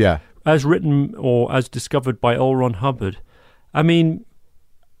 right? Yeah. As written or as discovered by L. Ron Hubbard. I mean,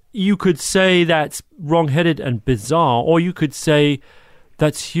 you could say that's wrong-headed and bizarre, or you could say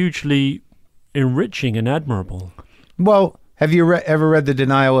that's hugely enriching and admirable. Well, have you ever read The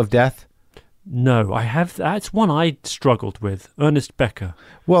Denial of Death? No, I have. That's one I struggled with. Ernest Becker.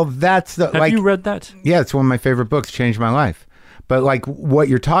 Well, that's the. Have you read that? Yeah, it's one of my favorite books. Changed my life. But what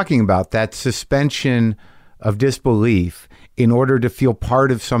you're talking about, that suspension of disbelief in order to feel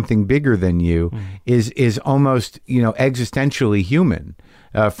part of something bigger than you, is almost existentially human.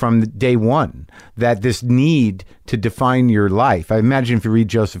 From day one, that this need to define your life. I imagine if you read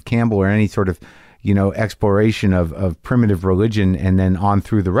Joseph Campbell or any sort of, exploration of primitive religion and then on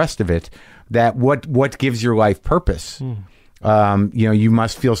through the rest of it, that what gives your life purpose? You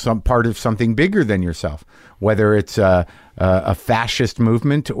must feel some part of something bigger than yourself, whether it's a fascist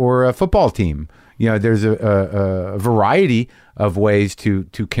movement or a football team. There's a variety of ways to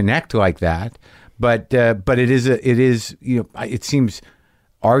connect like that, but it seems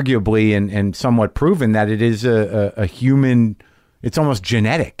arguably and somewhat proven that it is a human, it's almost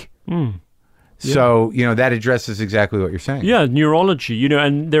genetic. So, that addresses exactly what you're saying. Yeah, neurology,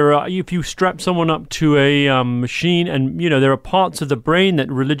 and there are, if you strap someone up to a machine and, there are parts of the brain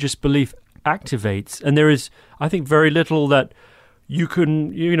that religious belief activates, and there is, I think, very little that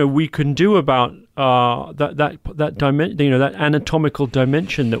we can do about that dimension, that anatomical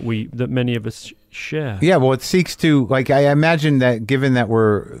dimension that many of us share. Yeah, well, it seeks to, like, I imagine that given that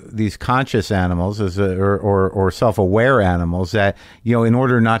we're these conscious animals or self-aware animals, that, in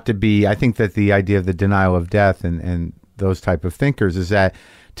order not to be, I think that the idea of the denial of death and those type of thinkers is that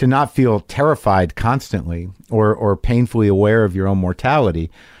to not feel terrified constantly or painfully aware of your own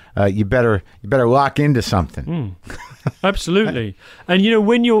mortality, you better lock into something. Absolutely. And,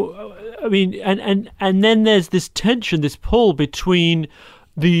 when and then there's this tension, this pull between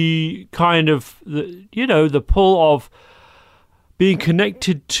the kind of, the pull of being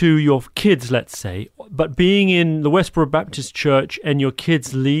connected to your kids, let's say, but being in the Westboro Baptist Church and your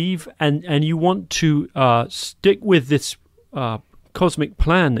kids leave and you want to stick with this cosmic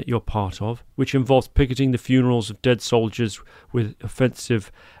plan that you're part of, which involves picketing the funerals of dead soldiers with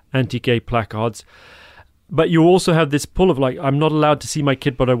offensive anti-gay placards. But you also have this pull of like, I'm not allowed to see my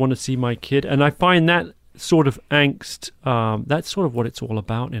kid, but I want to see my kid. And I find that sort of angst, that's sort of what it's all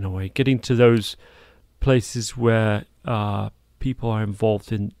about in a way, getting to those places where people are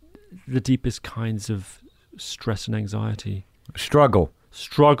involved in the deepest kinds of stress and anxiety. Struggle,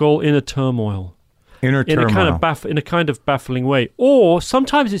 inner turmoil. In a kind of baffling way. Or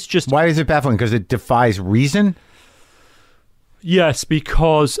sometimes it's just... Why is it baffling? Because it defies reason? Yes,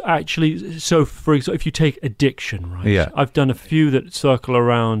 because actually, so for example, if you take addiction, right? Yeah. I've done a few that circle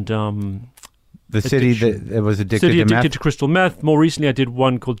around the city that was addicted to crystal meth. More recently, I did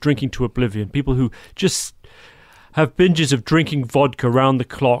one called Drinking to Oblivion. People who just have binges of drinking vodka round the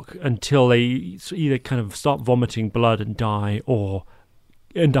clock until they either kind of start vomiting blood and die, or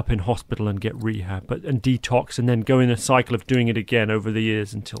end up in hospital and get rehab, and detox, and then go in a cycle of doing it again over the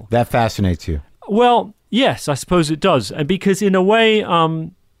years until... That fascinates you? Well, yes, I suppose it does. And because in a way,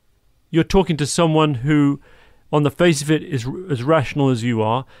 you're talking to someone who, on the face of it, is as rational as you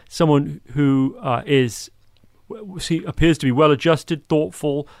are, someone who appears to be well-adjusted,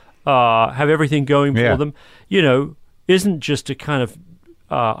 thoughtful, have everything going for them, isn't just a kind of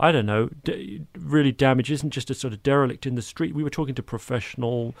really damaged, isn't just a sort of derelict in the street. We were talking to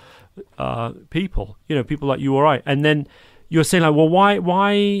professional people, people like you or I. And then you're saying like, well,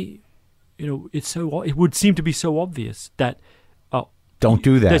 why, it would seem to be so obvious that don't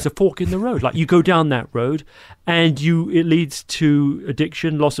do that. There's a fork in the road. Like you go down that road and it leads to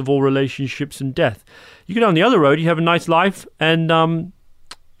addiction, loss of all relationships and death. You go down the other road, you have a nice life and you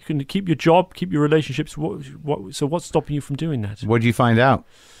can keep your job, keep your relationships. So what's stopping you from doing that? What did you find out?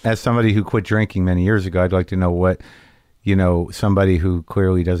 As somebody who quit drinking many years ago, I'd like to know what, somebody who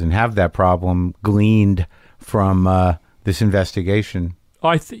clearly doesn't have that problem gleaned from this investigation.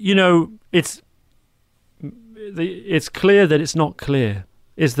 It's clear that it's not clear,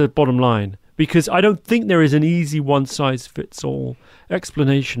 is the bottom line. Because I don't think there is an easy one-size-fits-all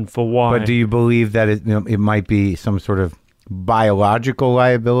explanation for why. But do you believe that it might be some sort of biological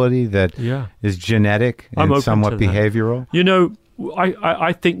liability that is genetic and somewhat behavioral?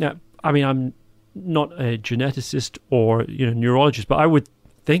 I think that, I'm not a geneticist or neurologist, but I would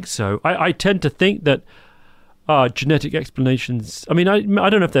think so. I tend to think that genetic explanations, I don't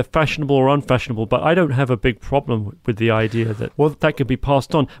know if they're fashionable or unfashionable, but I don't have a big problem with the idea that that could be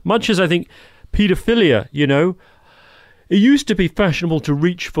passed on. Much as I think pedophilia, it used to be fashionable to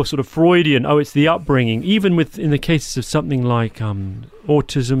reach for sort of Freudian, it's the upbringing, even in the cases of something like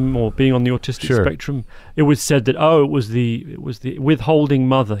autism or being on the autistic spectrum, it was said that, it was the withholding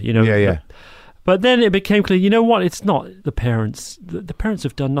mother, Yeah. But then it became clear, it's not the parents. The parents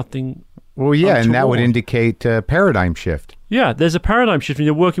have done nothing. Well, yeah, and that would indicate a paradigm shift. Yeah, there's a paradigm shift, and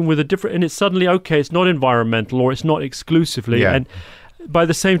you're working with a different, and it's suddenly, it's not environmental or it's not exclusively. Yeah. And by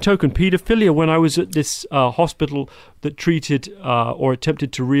the same token, pedophilia, when I was at this hospital that treated or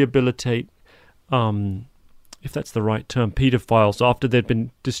attempted to rehabilitate, if that's the right term, pedophiles after they'd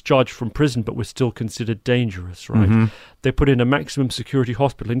been discharged from prison but were still considered dangerous, right? Mm-hmm. They put in a maximum security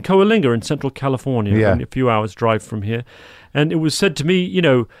hospital in Coalinga in Central California, only a few hours' drive from here. And it was said to me,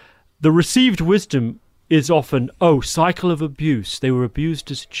 the received wisdom is often, cycle of abuse. They were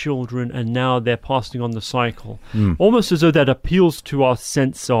abused as children and now they're passing on the cycle. Almost as though that appeals to our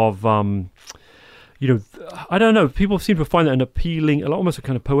sense of, I don't know, people seem to find that an appealing, almost a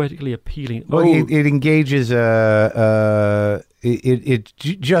kind of poetically appealing. Well, it engages, it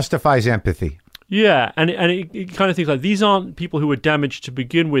justifies empathy. Yeah, and it kind of thinks like these aren't people who were damaged to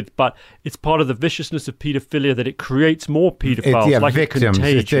begin with, but it's part of the viciousness of pedophilia that it creates more pedophiles, like victims. A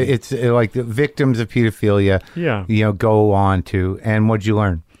contagion. It's like the victims of pedophilia. Yeah. Go on to. And what'd you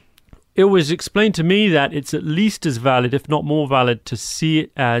learn? It was explained to me that it's at least as valid, if not more valid, to see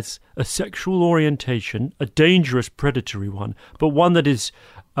it as a sexual orientation, a dangerous predatory one, but one that is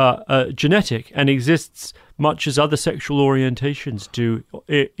genetic and exists much as other sexual orientations do,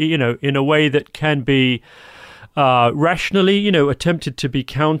 in a way that can be rationally, attempted to be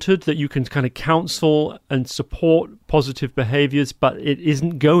countered, that you can kind of counsel and support positive behaviors, but it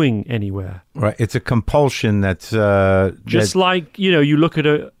isn't going anywhere. Right. It's a compulsion that's... Just like, you look at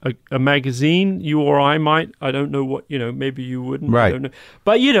a magazine, you or I might, I don't know what, maybe you wouldn't. Right. I don't know.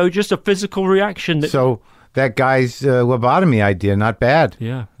 But, just a physical reaction. So that guy's lobotomy idea, not bad.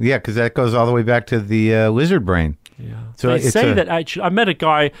 Yeah. Yeah, because that goes all the way back to the lizard brain. Yeah. So they say that actually, I met a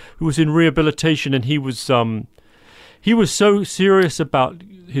guy who was in rehabilitation, and he was so serious about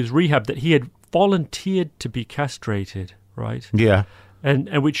his rehab that he had volunteered to be castrated, right? Yeah.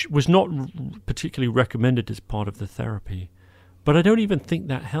 And which was not particularly recommended as part of the therapy. But I don't even think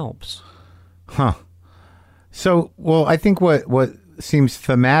that helps. Huh. So, well, I think what seems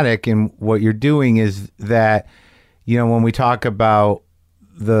thematic in what you're doing is that, when we talk about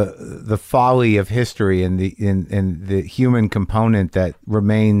the folly of history and the human component that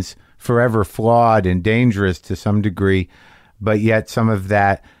remains forever flawed and dangerous to some degree, but yet some of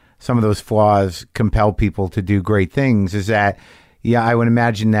those flaws compel people to do great things, is that, I would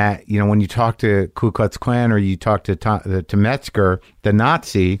imagine that, when you talk to Ku Klux Klan or you talk to Metzger, the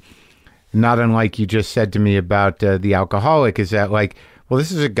Nazi, not unlike you just said to me about the alcoholic, is that like, well,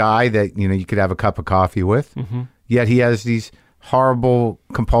 this is a guy that, you could have a cup of coffee with, yet he has these horrible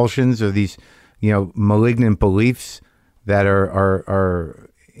compulsions or these, malignant beliefs that are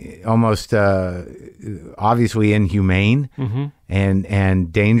almost obviously inhumane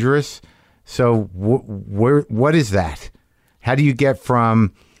and dangerous. So what is that? How do you get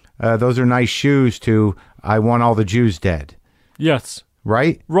from those are nice shoes to I want all the Jews dead? Yes.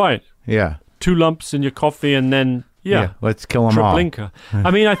 Right? Right. Yeah. 2 lumps in your coffee and then, let's kill them all. Treblinka.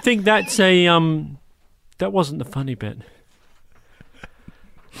 I mean, I think that's that wasn't the funny bit.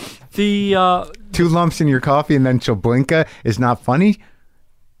 The 2 lumps in your coffee and then Treblinka is not funny?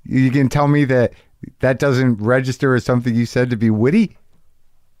 You can tell me that doesn't register as something you said to be witty?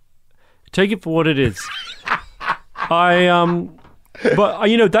 Take it for what it is.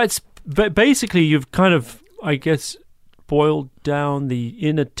 But that's basically, you've kind of, I guess, boiled down the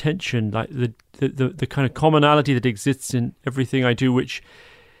inner tension, like the kind of commonality that exists in everything I do, which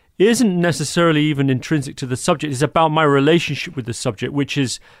isn't necessarily even intrinsic to the subject. It's about my relationship with the subject, which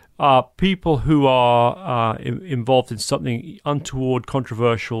is people who are involved in something untoward,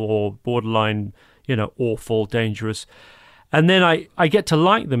 controversial, or borderline, awful, dangerous. And then I get to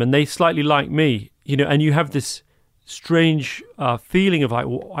like them, and they slightly like me, and you have this strange feeling of like,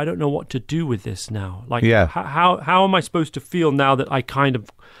 well, I don't know what to do with this now. Like, how am I supposed to feel now that I kind of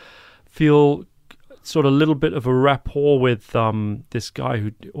feel sort of a little bit of a rapport with this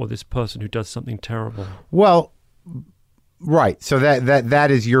guy or this person who does something terrible? Well, right. So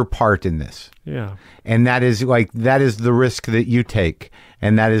that is your part in this. Yeah. And that is the risk that you take.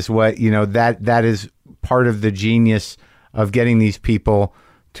 And that is what, that is part of the genius of getting these people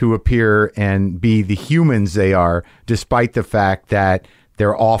to appear and be the humans they are, despite the fact that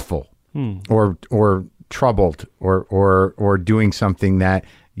they're awful or troubled or doing something that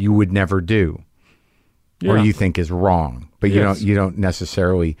you would never do or you think is wrong. But you don't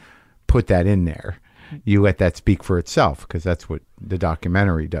necessarily put that in there. You let that speak for itself, because that's what the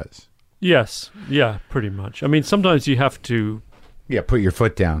documentary does. Yes. Yeah, pretty much. I mean, sometimes you have to... Yeah, put your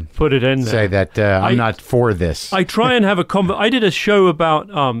foot down. Put it in there. Say that I'm not for this. I try and have I did a show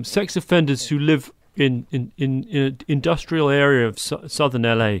about sex offenders who live in an industrial area of southern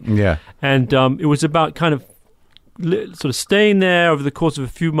LA. Yeah. And it was about kind of sort of staying there over the course of a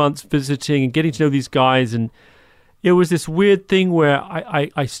few months, visiting and getting to know these guys. And it was this weird thing where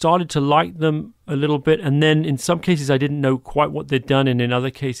I started to like them a little bit. And then in some cases, I didn't know quite what they'd done. And in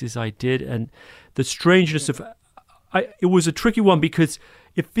other cases, I did. And the strangeness of... it was a tricky one, because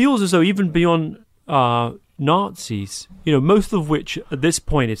it feels as though even beyond Nazis, most of which at this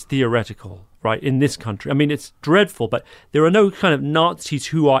point is theoretical, right, in this country. I mean, it's dreadful, but there are no kind of Nazis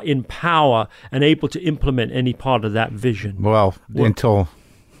who are in power and able to implement any part of that vision. Well,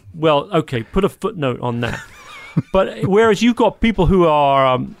 okay, put a footnote on that. But whereas you've got people who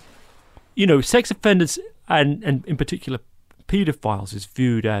are, sex offenders and in particular pedophiles is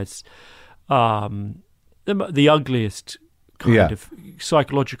viewed as... the ugliest kind of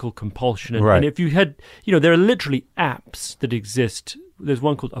psychological compulsion. And if you had, there are literally apps that exist. There's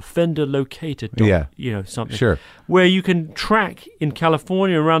one called Offender Locator. Something. Sure. Where you can track in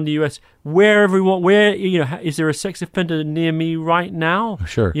California, around the U.S., is there a sex offender near me right now?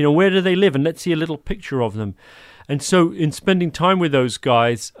 Sure. Where do they live? And let's see a little picture of them. And so in spending time with those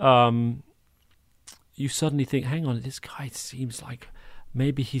guys, you suddenly think, hang on, this guy seems like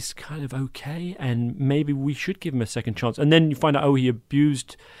maybe he's kind of okay, and maybe we should give him a second chance. And then you find out, he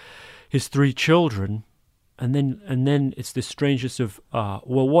abused his 3 children, and then it's this strangeness of,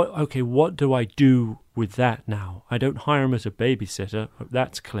 what do I do with that now? I don't hire him as a babysitter,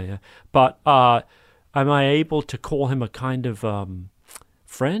 that's clear. But am I able to call him a kind of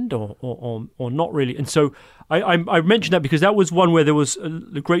friend or not really? And so I mentioned that because that was one where there was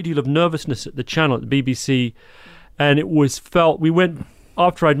a great deal of nervousness at the channel, at the BBC, and it was felt, we went,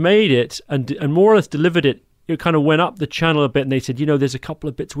 after I'd made it and more or less delivered it, it kind of went up the channel a bit, and they said, there's a couple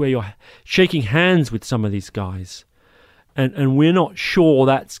of bits where you're shaking hands with some of these guys, and we're not sure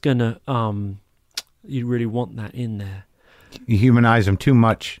that's gonna you really want that in there. You humanize them too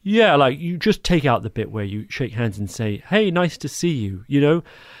much. Yeah, like you just take out the bit where you shake hands and say, "Hey, nice to see you,"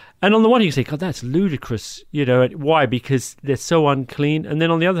 And on the one hand, you say, "God, that's ludicrous," Why? Because they're so unclean. And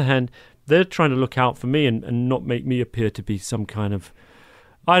then on the other hand, they're trying to look out for me and not make me appear to be some kind of,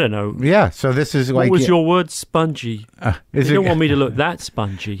 I don't know. Yeah, so this is what was your word? Spongy. You don't want me to look that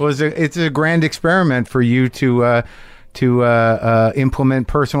spongy. Well, it's a grand experiment for you to implement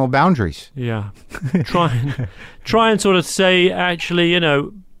personal boundaries. Yeah, try and sort of say, actually, I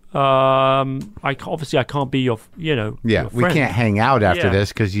can't be your, Yeah, your we friend. can't hang out after this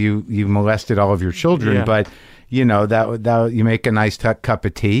because you molested all of your children. Yeah. But that you make a nice cup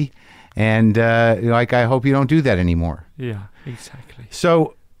of tea, and I hope you don't do that anymore. Yeah, exactly.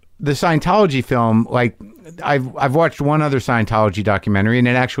 So the Scientology film, I've watched one other Scientology documentary, and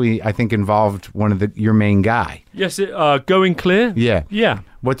it actually, I think, involved one of your main guy. Yes, Going Clear? Yeah. Yeah.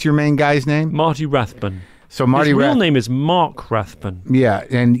 What's your main guy's name? Marty Rathbun. So Marty His real name is Mark Rathbun. Yeah,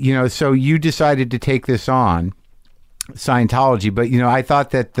 and so you decided to take this on, Scientology, but I thought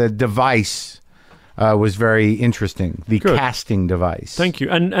that the device was very interesting, the Good. casting device. Thank you.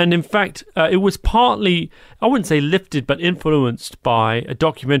 And in fact, it was partly, I wouldn't say lifted, but influenced by a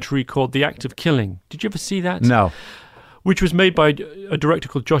documentary called The Act of Killing. Did you ever see that? No. Which was made by a director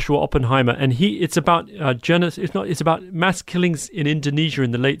called Joshua Oppenheimer, and it's about it's about mass killings in Indonesia in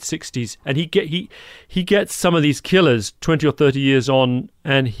the late 60s, and he gets some of these killers 20 or 30 years on,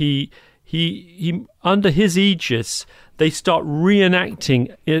 and he under his aegis they start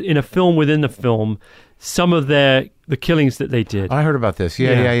reenacting in a film within the film some of the killings that they did. I heard about this.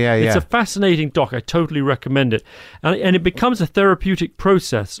 Yeah. It's a fascinating doc. I totally recommend it. And it becomes a therapeutic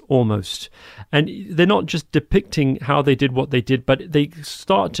process almost. And they're not just depicting how they did what they did, but they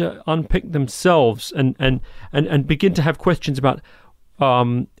start to unpick themselves and begin to have questions about,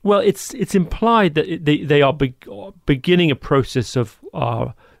 it's implied that they are beginning a process of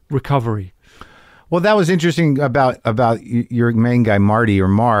recovery. Well, that was interesting about your main guy, Marty or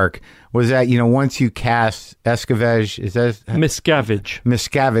Mark, was that, once you cast Miscavige,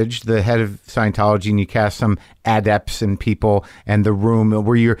 the head of Scientology, and you cast some adepts and people and the room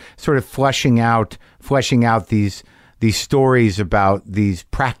where you're sort of fleshing out these stories about these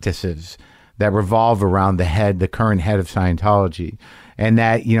practices that revolve around the current head of Scientology. And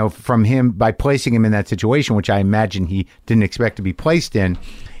that, from him, by placing him in that situation, which I imagine he didn't expect to be placed in,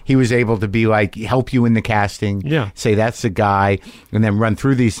 he was able to be help you in the casting, say that's the guy, and then run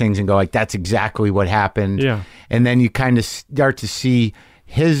through these things and go that's exactly what happened. Yeah. And then you kind of start to see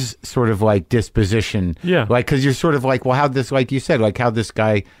his sort of disposition. Yeah. Because you're sort of well, how'd this, like you said, how'd this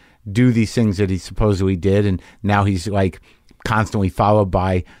guy do these things that he supposedly did, and now he's constantly followed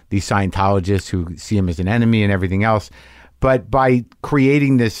by these Scientologists who see him as an enemy and everything else. But by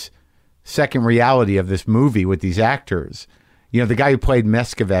creating this second reality of this movie with these actors, the guy who played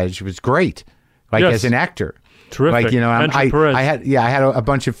Miscavige was great, as an actor. Terrific. I had a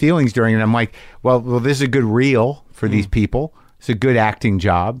bunch of feelings during it. I'm like, well, this is a good reel for these people. It's a good acting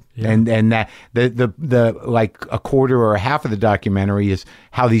job, and that the a quarter or a half of the documentary is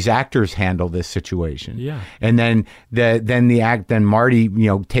how these actors handle this situation. Yeah, and then Marty,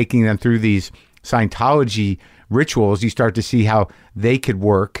 taking them through these Scientology rituals, you start to see how they could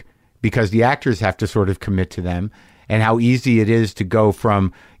work because the actors have to sort of commit to them. And how easy it is to go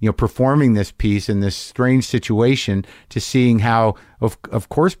from, performing this piece in this strange situation to seeing how, of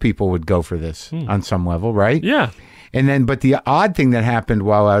course, people would go for this on some level, right? Yeah. And then, but the odd thing that happened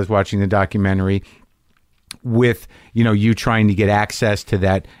while I was watching the documentary with, you trying to get access to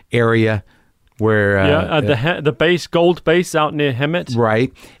that area where the base, gold base out near Hemet,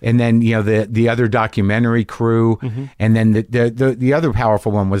 right? And then the other documentary crew, and then the other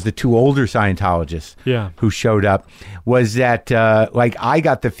powerful one was the 2 older Scientologists, who showed up. Was that I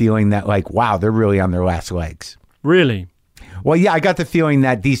got the feeling that wow, they're really on their last legs. Really? Well, yeah, I got the feeling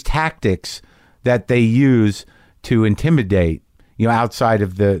that these tactics that they use to intimidate, outside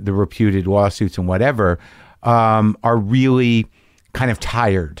of the reputed lawsuits and whatever, are really kind of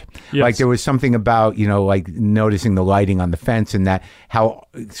tired. Yes. Like there was something about, like noticing the lighting on the fence and that how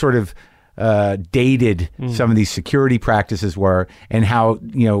sort of dated some of these security practices were, and how,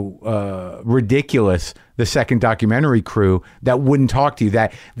 ridiculous the second documentary crew that wouldn't talk to you,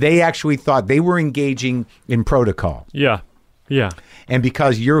 that they actually thought they were engaging in protocol. Yeah. Yeah. And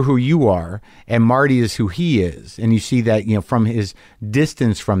because you're who you are and Marty is who he is, and you see that, from his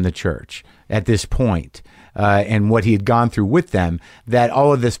distance from the church at this point, and what he had gone through with them, that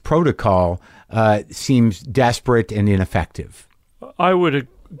all of this protocol seems desperate and ineffective. I would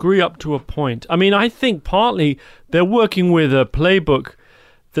agree up to a point. I mean, I think partly they're working with a playbook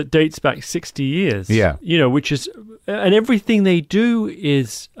that dates back 60 years. Yeah. Which is, and everything they do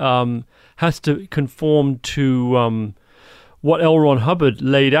is has to conform to what L. Ron Hubbard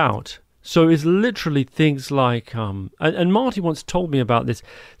laid out. So it's literally things like, and Marty once told me about this.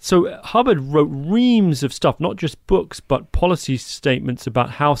 So Hubbard wrote reams of stuff, not just books, but policy statements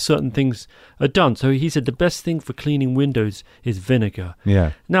about how certain things are done. So he said the best thing for cleaning windows is vinegar.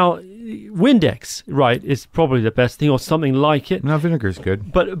 Yeah. Now, Windex, right, is probably the best thing, or something like it. No, vinegar's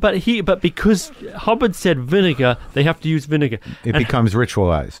good. But because Hubbard said vinegar, they have to use vinegar. It becomes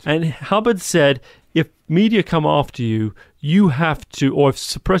ritualized. And Hubbard said, if media come after you, you have to, or if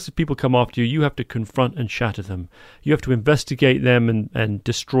suppressive people come after you, you have to confront and shatter them. You have to investigate them and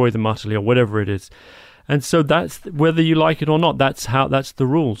destroy them utterly, or whatever it is. And so that's, whether you like it or not, that's the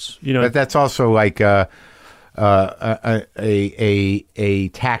rules. But that's also like a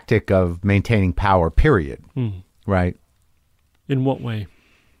tactic of maintaining power, period. Right? In what way?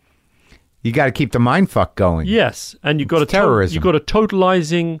 You got to keep the mind fuck going. Yes, and you've got terrorism. You've got a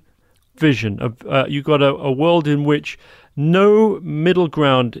totalizing vision of you've got a world in which no middle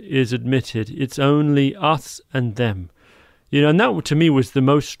ground is admitted. It's only us and them. And that to me was the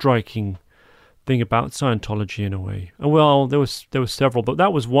most striking thing about Scientology in a way. And well, there were several, but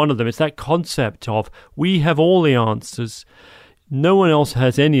that was one of them. It's that concept of we have all the answers. No one else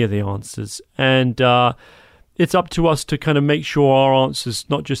has any of the answers, and it's up to us to kind of make sure our answers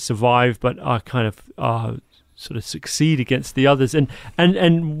not just survive, but are kind of sort of succeed against the others. And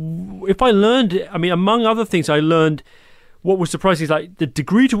if I learned, I mean, among other things, I learned what was surprising is like the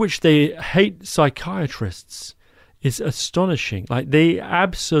degree to which they hate psychiatrists is astonishing. Like they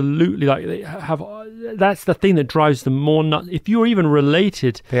absolutely, like they have, that's the thing that drives them more nuts. If you're even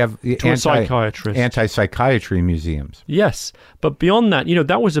related they have to a psychiatrist. Anti-psychiatry museums. Yes. But beyond that,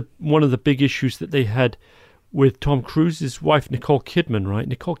 that was one of the big issues that they had with Tom Cruise's wife, Nicole Kidman, right?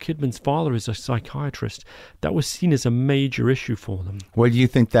 Nicole Kidman's father is a psychiatrist. That was seen as a major issue for them. What do you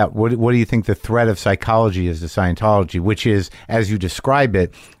think what do you think the threat of psychology is to Scientology, which is, as you describe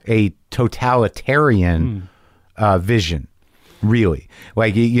it, a totalitarian vision, really?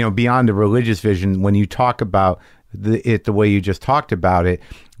 Like, beyond a religious vision, when you talk about the way you just talked about it,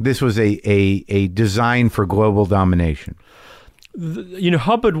 this was a design for global domination.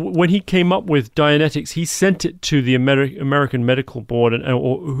 Hubbard, when he came up with Dianetics, he sent it to the American Medical Board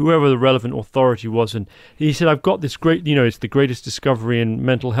or whoever the relevant authority was, and he said, "I've got this great, it's the greatest discovery in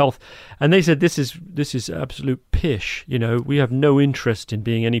mental health," and they said, "This is absolute pish. We have no interest in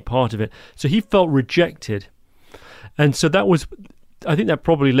being any part of it." So he felt rejected, and so that was, I think, that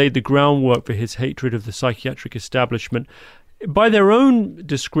probably laid the groundwork for his hatred of the psychiatric establishment. By their own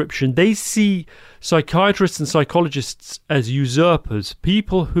description, they see psychiatrists and psychologists as usurpers,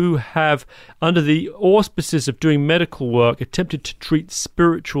 people who have, under the auspices of doing medical work, attempted to treat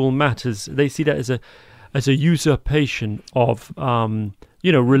spiritual matters. They see that as a usurpation of,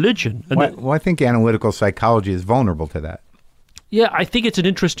 religion. And I think analytical psychology is vulnerable to that. Yeah, I think it's an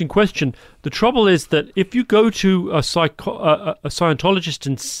interesting question. The trouble is that if you go to a Scientologist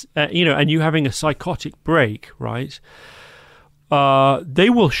and and you're having a psychotic break, right? They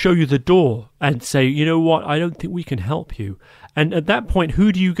will show you the door and say, "You know what? I don't think we can help you." And at that point,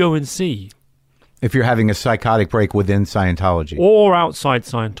 who do you go and see? If you're having a psychotic break within Scientology. Or outside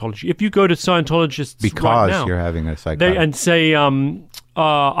Scientology. If you go to Scientologists because right now, you're having a psychotic... and say,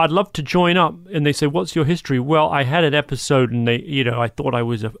 I'd love to join up. And they say, "What's your history?" "Well, I had an episode and I thought I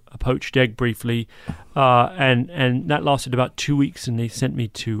was a poached egg briefly. And that lasted about 2 weeks and they sent me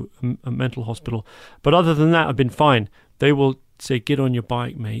to a mental hospital. But other than that, I've been fine." They will say, "Get on your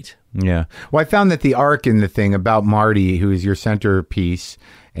bike, mate." Yeah. Well, I found that the arc in the thing about Marty, who is your centerpiece,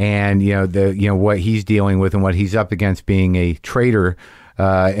 and what he's dealing with and what he's up against being a traitor,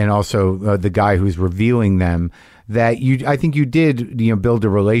 and also the guy who's revealing them, that I think you did build a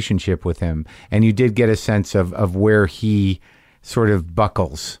relationship with him, and you did get a sense of where he sort of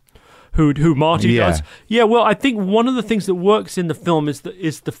buckles. who Marty Yeah. does. Yeah, well, I think one of the things that works in the film is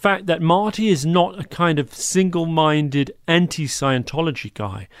the fact that Marty is not a kind of single-minded anti-Scientology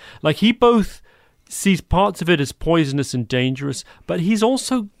guy. Like, he both sees parts of it as poisonous and dangerous, but he's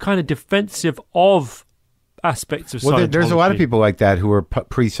also kind of defensive of aspects of Scientology. There's a lot of people like that who are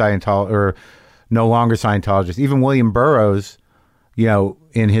pre-Scientology or no longer Scientologists. Even William Burroughs, you know,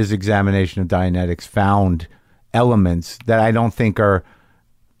 in his examination of Dianetics, found elements that I don't think are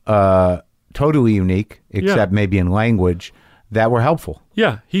totally unique, except maybe in language, that were helpful.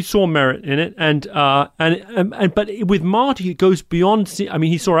 Yeah, he saw merit in it, and but with Marty, it goes beyond. I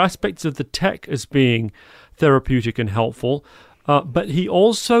mean, he saw aspects of the tech as being therapeutic and helpful, but he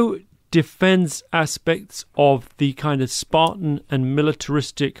also defends aspects of the kind of Spartan and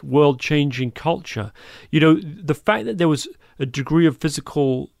militaristic, world-changing culture. You know, the fact that there was a degree of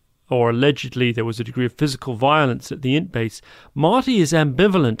physical, or allegedly there was a degree of physical violence at the Int base, Marty is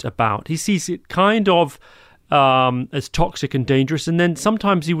ambivalent about. He sees it kind of as toxic and dangerous, and then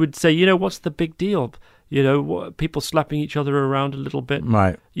sometimes he would say, you know, what's the big deal? You know, people slapping each other around a little bit.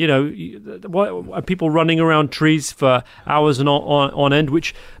 Right. You know, what, people running around trees for hours and on end,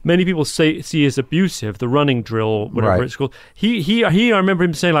 which many people see as abusive, the running drill or whatever it's called. He, I remember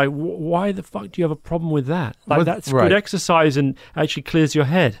him saying, like, why the fuck do you have a problem with that? Like, that's good exercise and actually clears your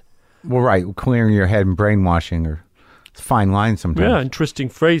head. Well, right. Clearing your head and brainwashing are fine lines sometimes. Yeah, interesting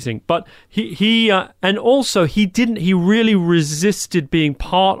phrasing. But he and also he really resisted being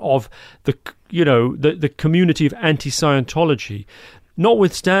part of the community of anti-Scientology,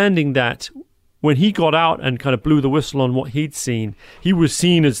 notwithstanding that when he got out and kind of blew the whistle on what he'd seen, he was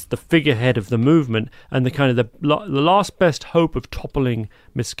seen as the figurehead of the movement and the kind of the last best hope of toppling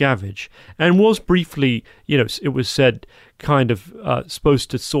Miscavige, and was briefly, you know, it was said, kind of supposed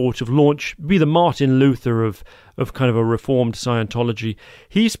to sort of be the Martin Luther of kind of a reformed Scientology.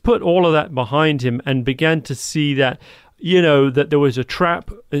 He's put all of that behind him and began to see that, you know, that there was a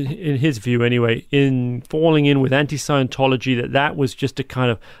trap, in his view anyway, in falling in with anti-Scientology, that was just a kind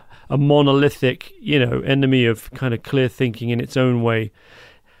of a monolithic, you know, enemy of kind of clear thinking in its own way.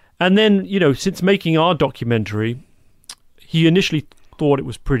 And then, you know, since making our documentary, he initially thought it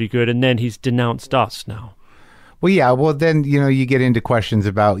was pretty good, and then he's denounced us now. Well, yeah. Well, then, you know, you get into questions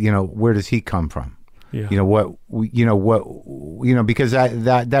about, you know, where does he come from? Yeah. You know, because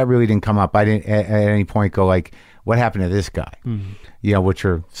that really didn't come up. I didn't at any point go like, what happened to this guy? Mm-hmm. You know, which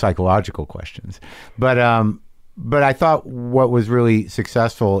are psychological questions. But I thought what was really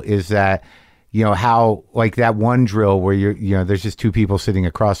successful is that, you know, how, like, that one drill where there's just two people sitting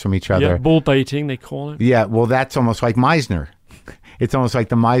across from each other. Yeah, bull baiting, they call it. Yeah, well, that's almost like Meisner. It's almost like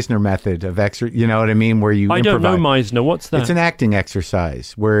the Meisner method of exercise. You know what I mean? Where you I don't know Meisner. What's that? It's an acting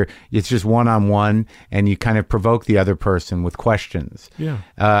exercise where it's just one-on-one, and you kind of provoke the other person with questions. Yeah.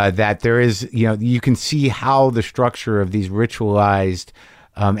 That there is, you know, you can see how the structure of these ritualized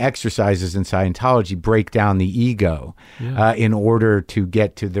exercises in Scientology break down the ego in order to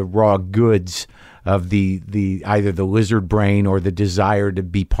get to the raw goods of the either the lizard brain or the desire to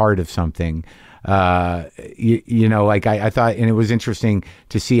be part of something. You know, like I thought, and it was interesting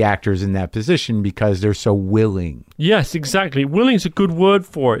to see actors in that position because they're so willing. Yes, exactly. Willing is a good word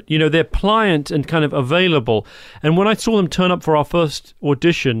for it. You know, they're pliant and kind of available. And when I saw them turn up for our first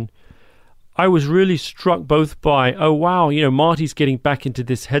audition, I was really struck both by, oh, wow, you know, Marty's getting back into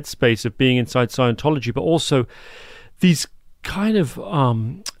this headspace of being inside Scientology, but also these kind of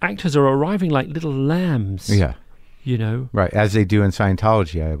actors are arriving like little lambs. Yeah. You know? Right, as they do in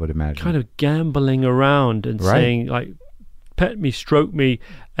Scientology, I would imagine. Kind of gambling around and saying, like, pet me, stroke me,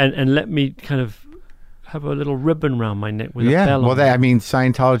 and let me kind of have a little ribbon around my neck with a bell on it. I mean,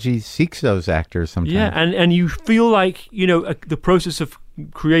 Scientology seeks those actors sometimes. Yeah, and you feel like, you know, the process of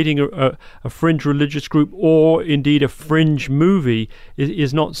creating a fringe religious group or indeed a fringe movie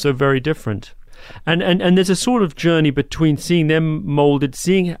is not so very different. And there's a sort of journey between seeing them molded,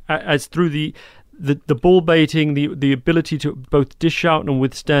 seeing as through the bull baiting, the ability to both dish out and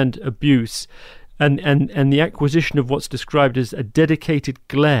withstand abuse, and the acquisition of what's described as a dedicated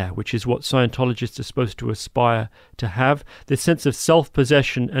glare, which is what Scientologists are supposed to aspire to have, the sense of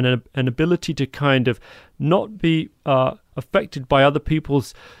self-possession and an ability to kind of not be affected by other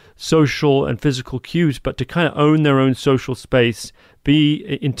people's social and physical cues, but to kind of own their own social space,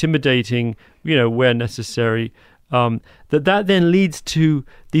 be intimidating, you know, where necessary. That then leads to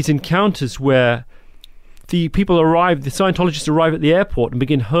these encounters where the Scientologists arrive at the airport and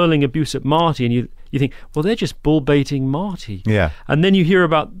begin hurling abuse at Marty, and you think, well, they're just bull baiting Marty. Yeah. And then you hear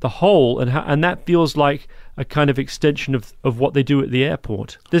about the whole, and that feels like a kind of extension of what they do at the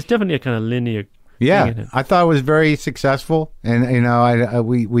airport. There's definitely a kind of linear Yeah, being in it. I thought it was very successful, and I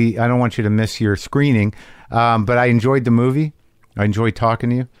don't want you to miss your screening, but I enjoyed the movie. I enjoyed talking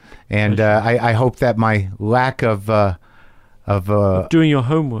to you, and I hope that my lack of Doing your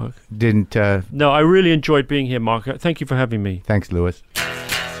homework. didn't. No, I really enjoyed being here, Mark. Thank you for having me. Thanks, Louis.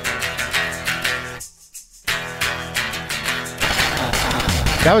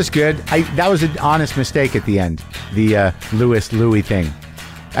 That was good. That was an honest mistake at the end. The Louis thing.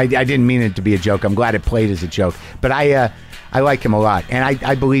 I didn't mean it to be a joke. I'm glad it played as a joke. But I like him a lot, and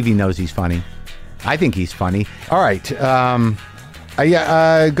I believe he knows he's funny. I think he's funny. All right. Go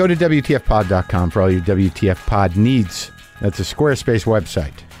to WTFpod.com for all your WTF Pod needs. That's a Squarespace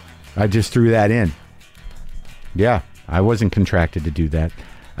website. I just threw that in. Yeah, I wasn't contracted to do that.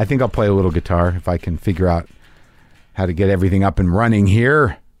 I think I'll play a little guitar if I can figure out how to get everything up and running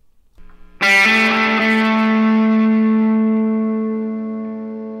here.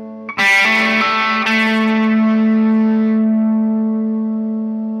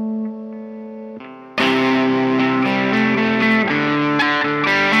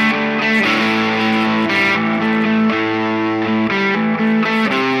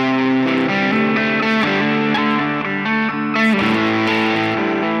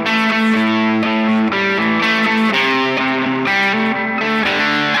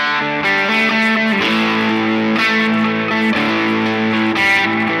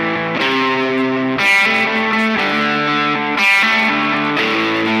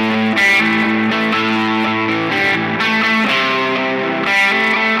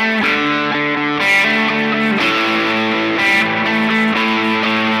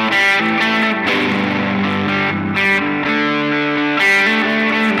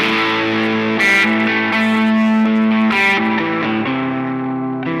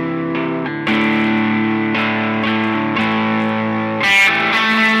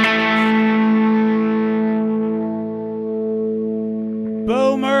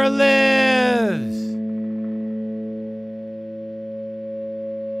 Bo Merlin!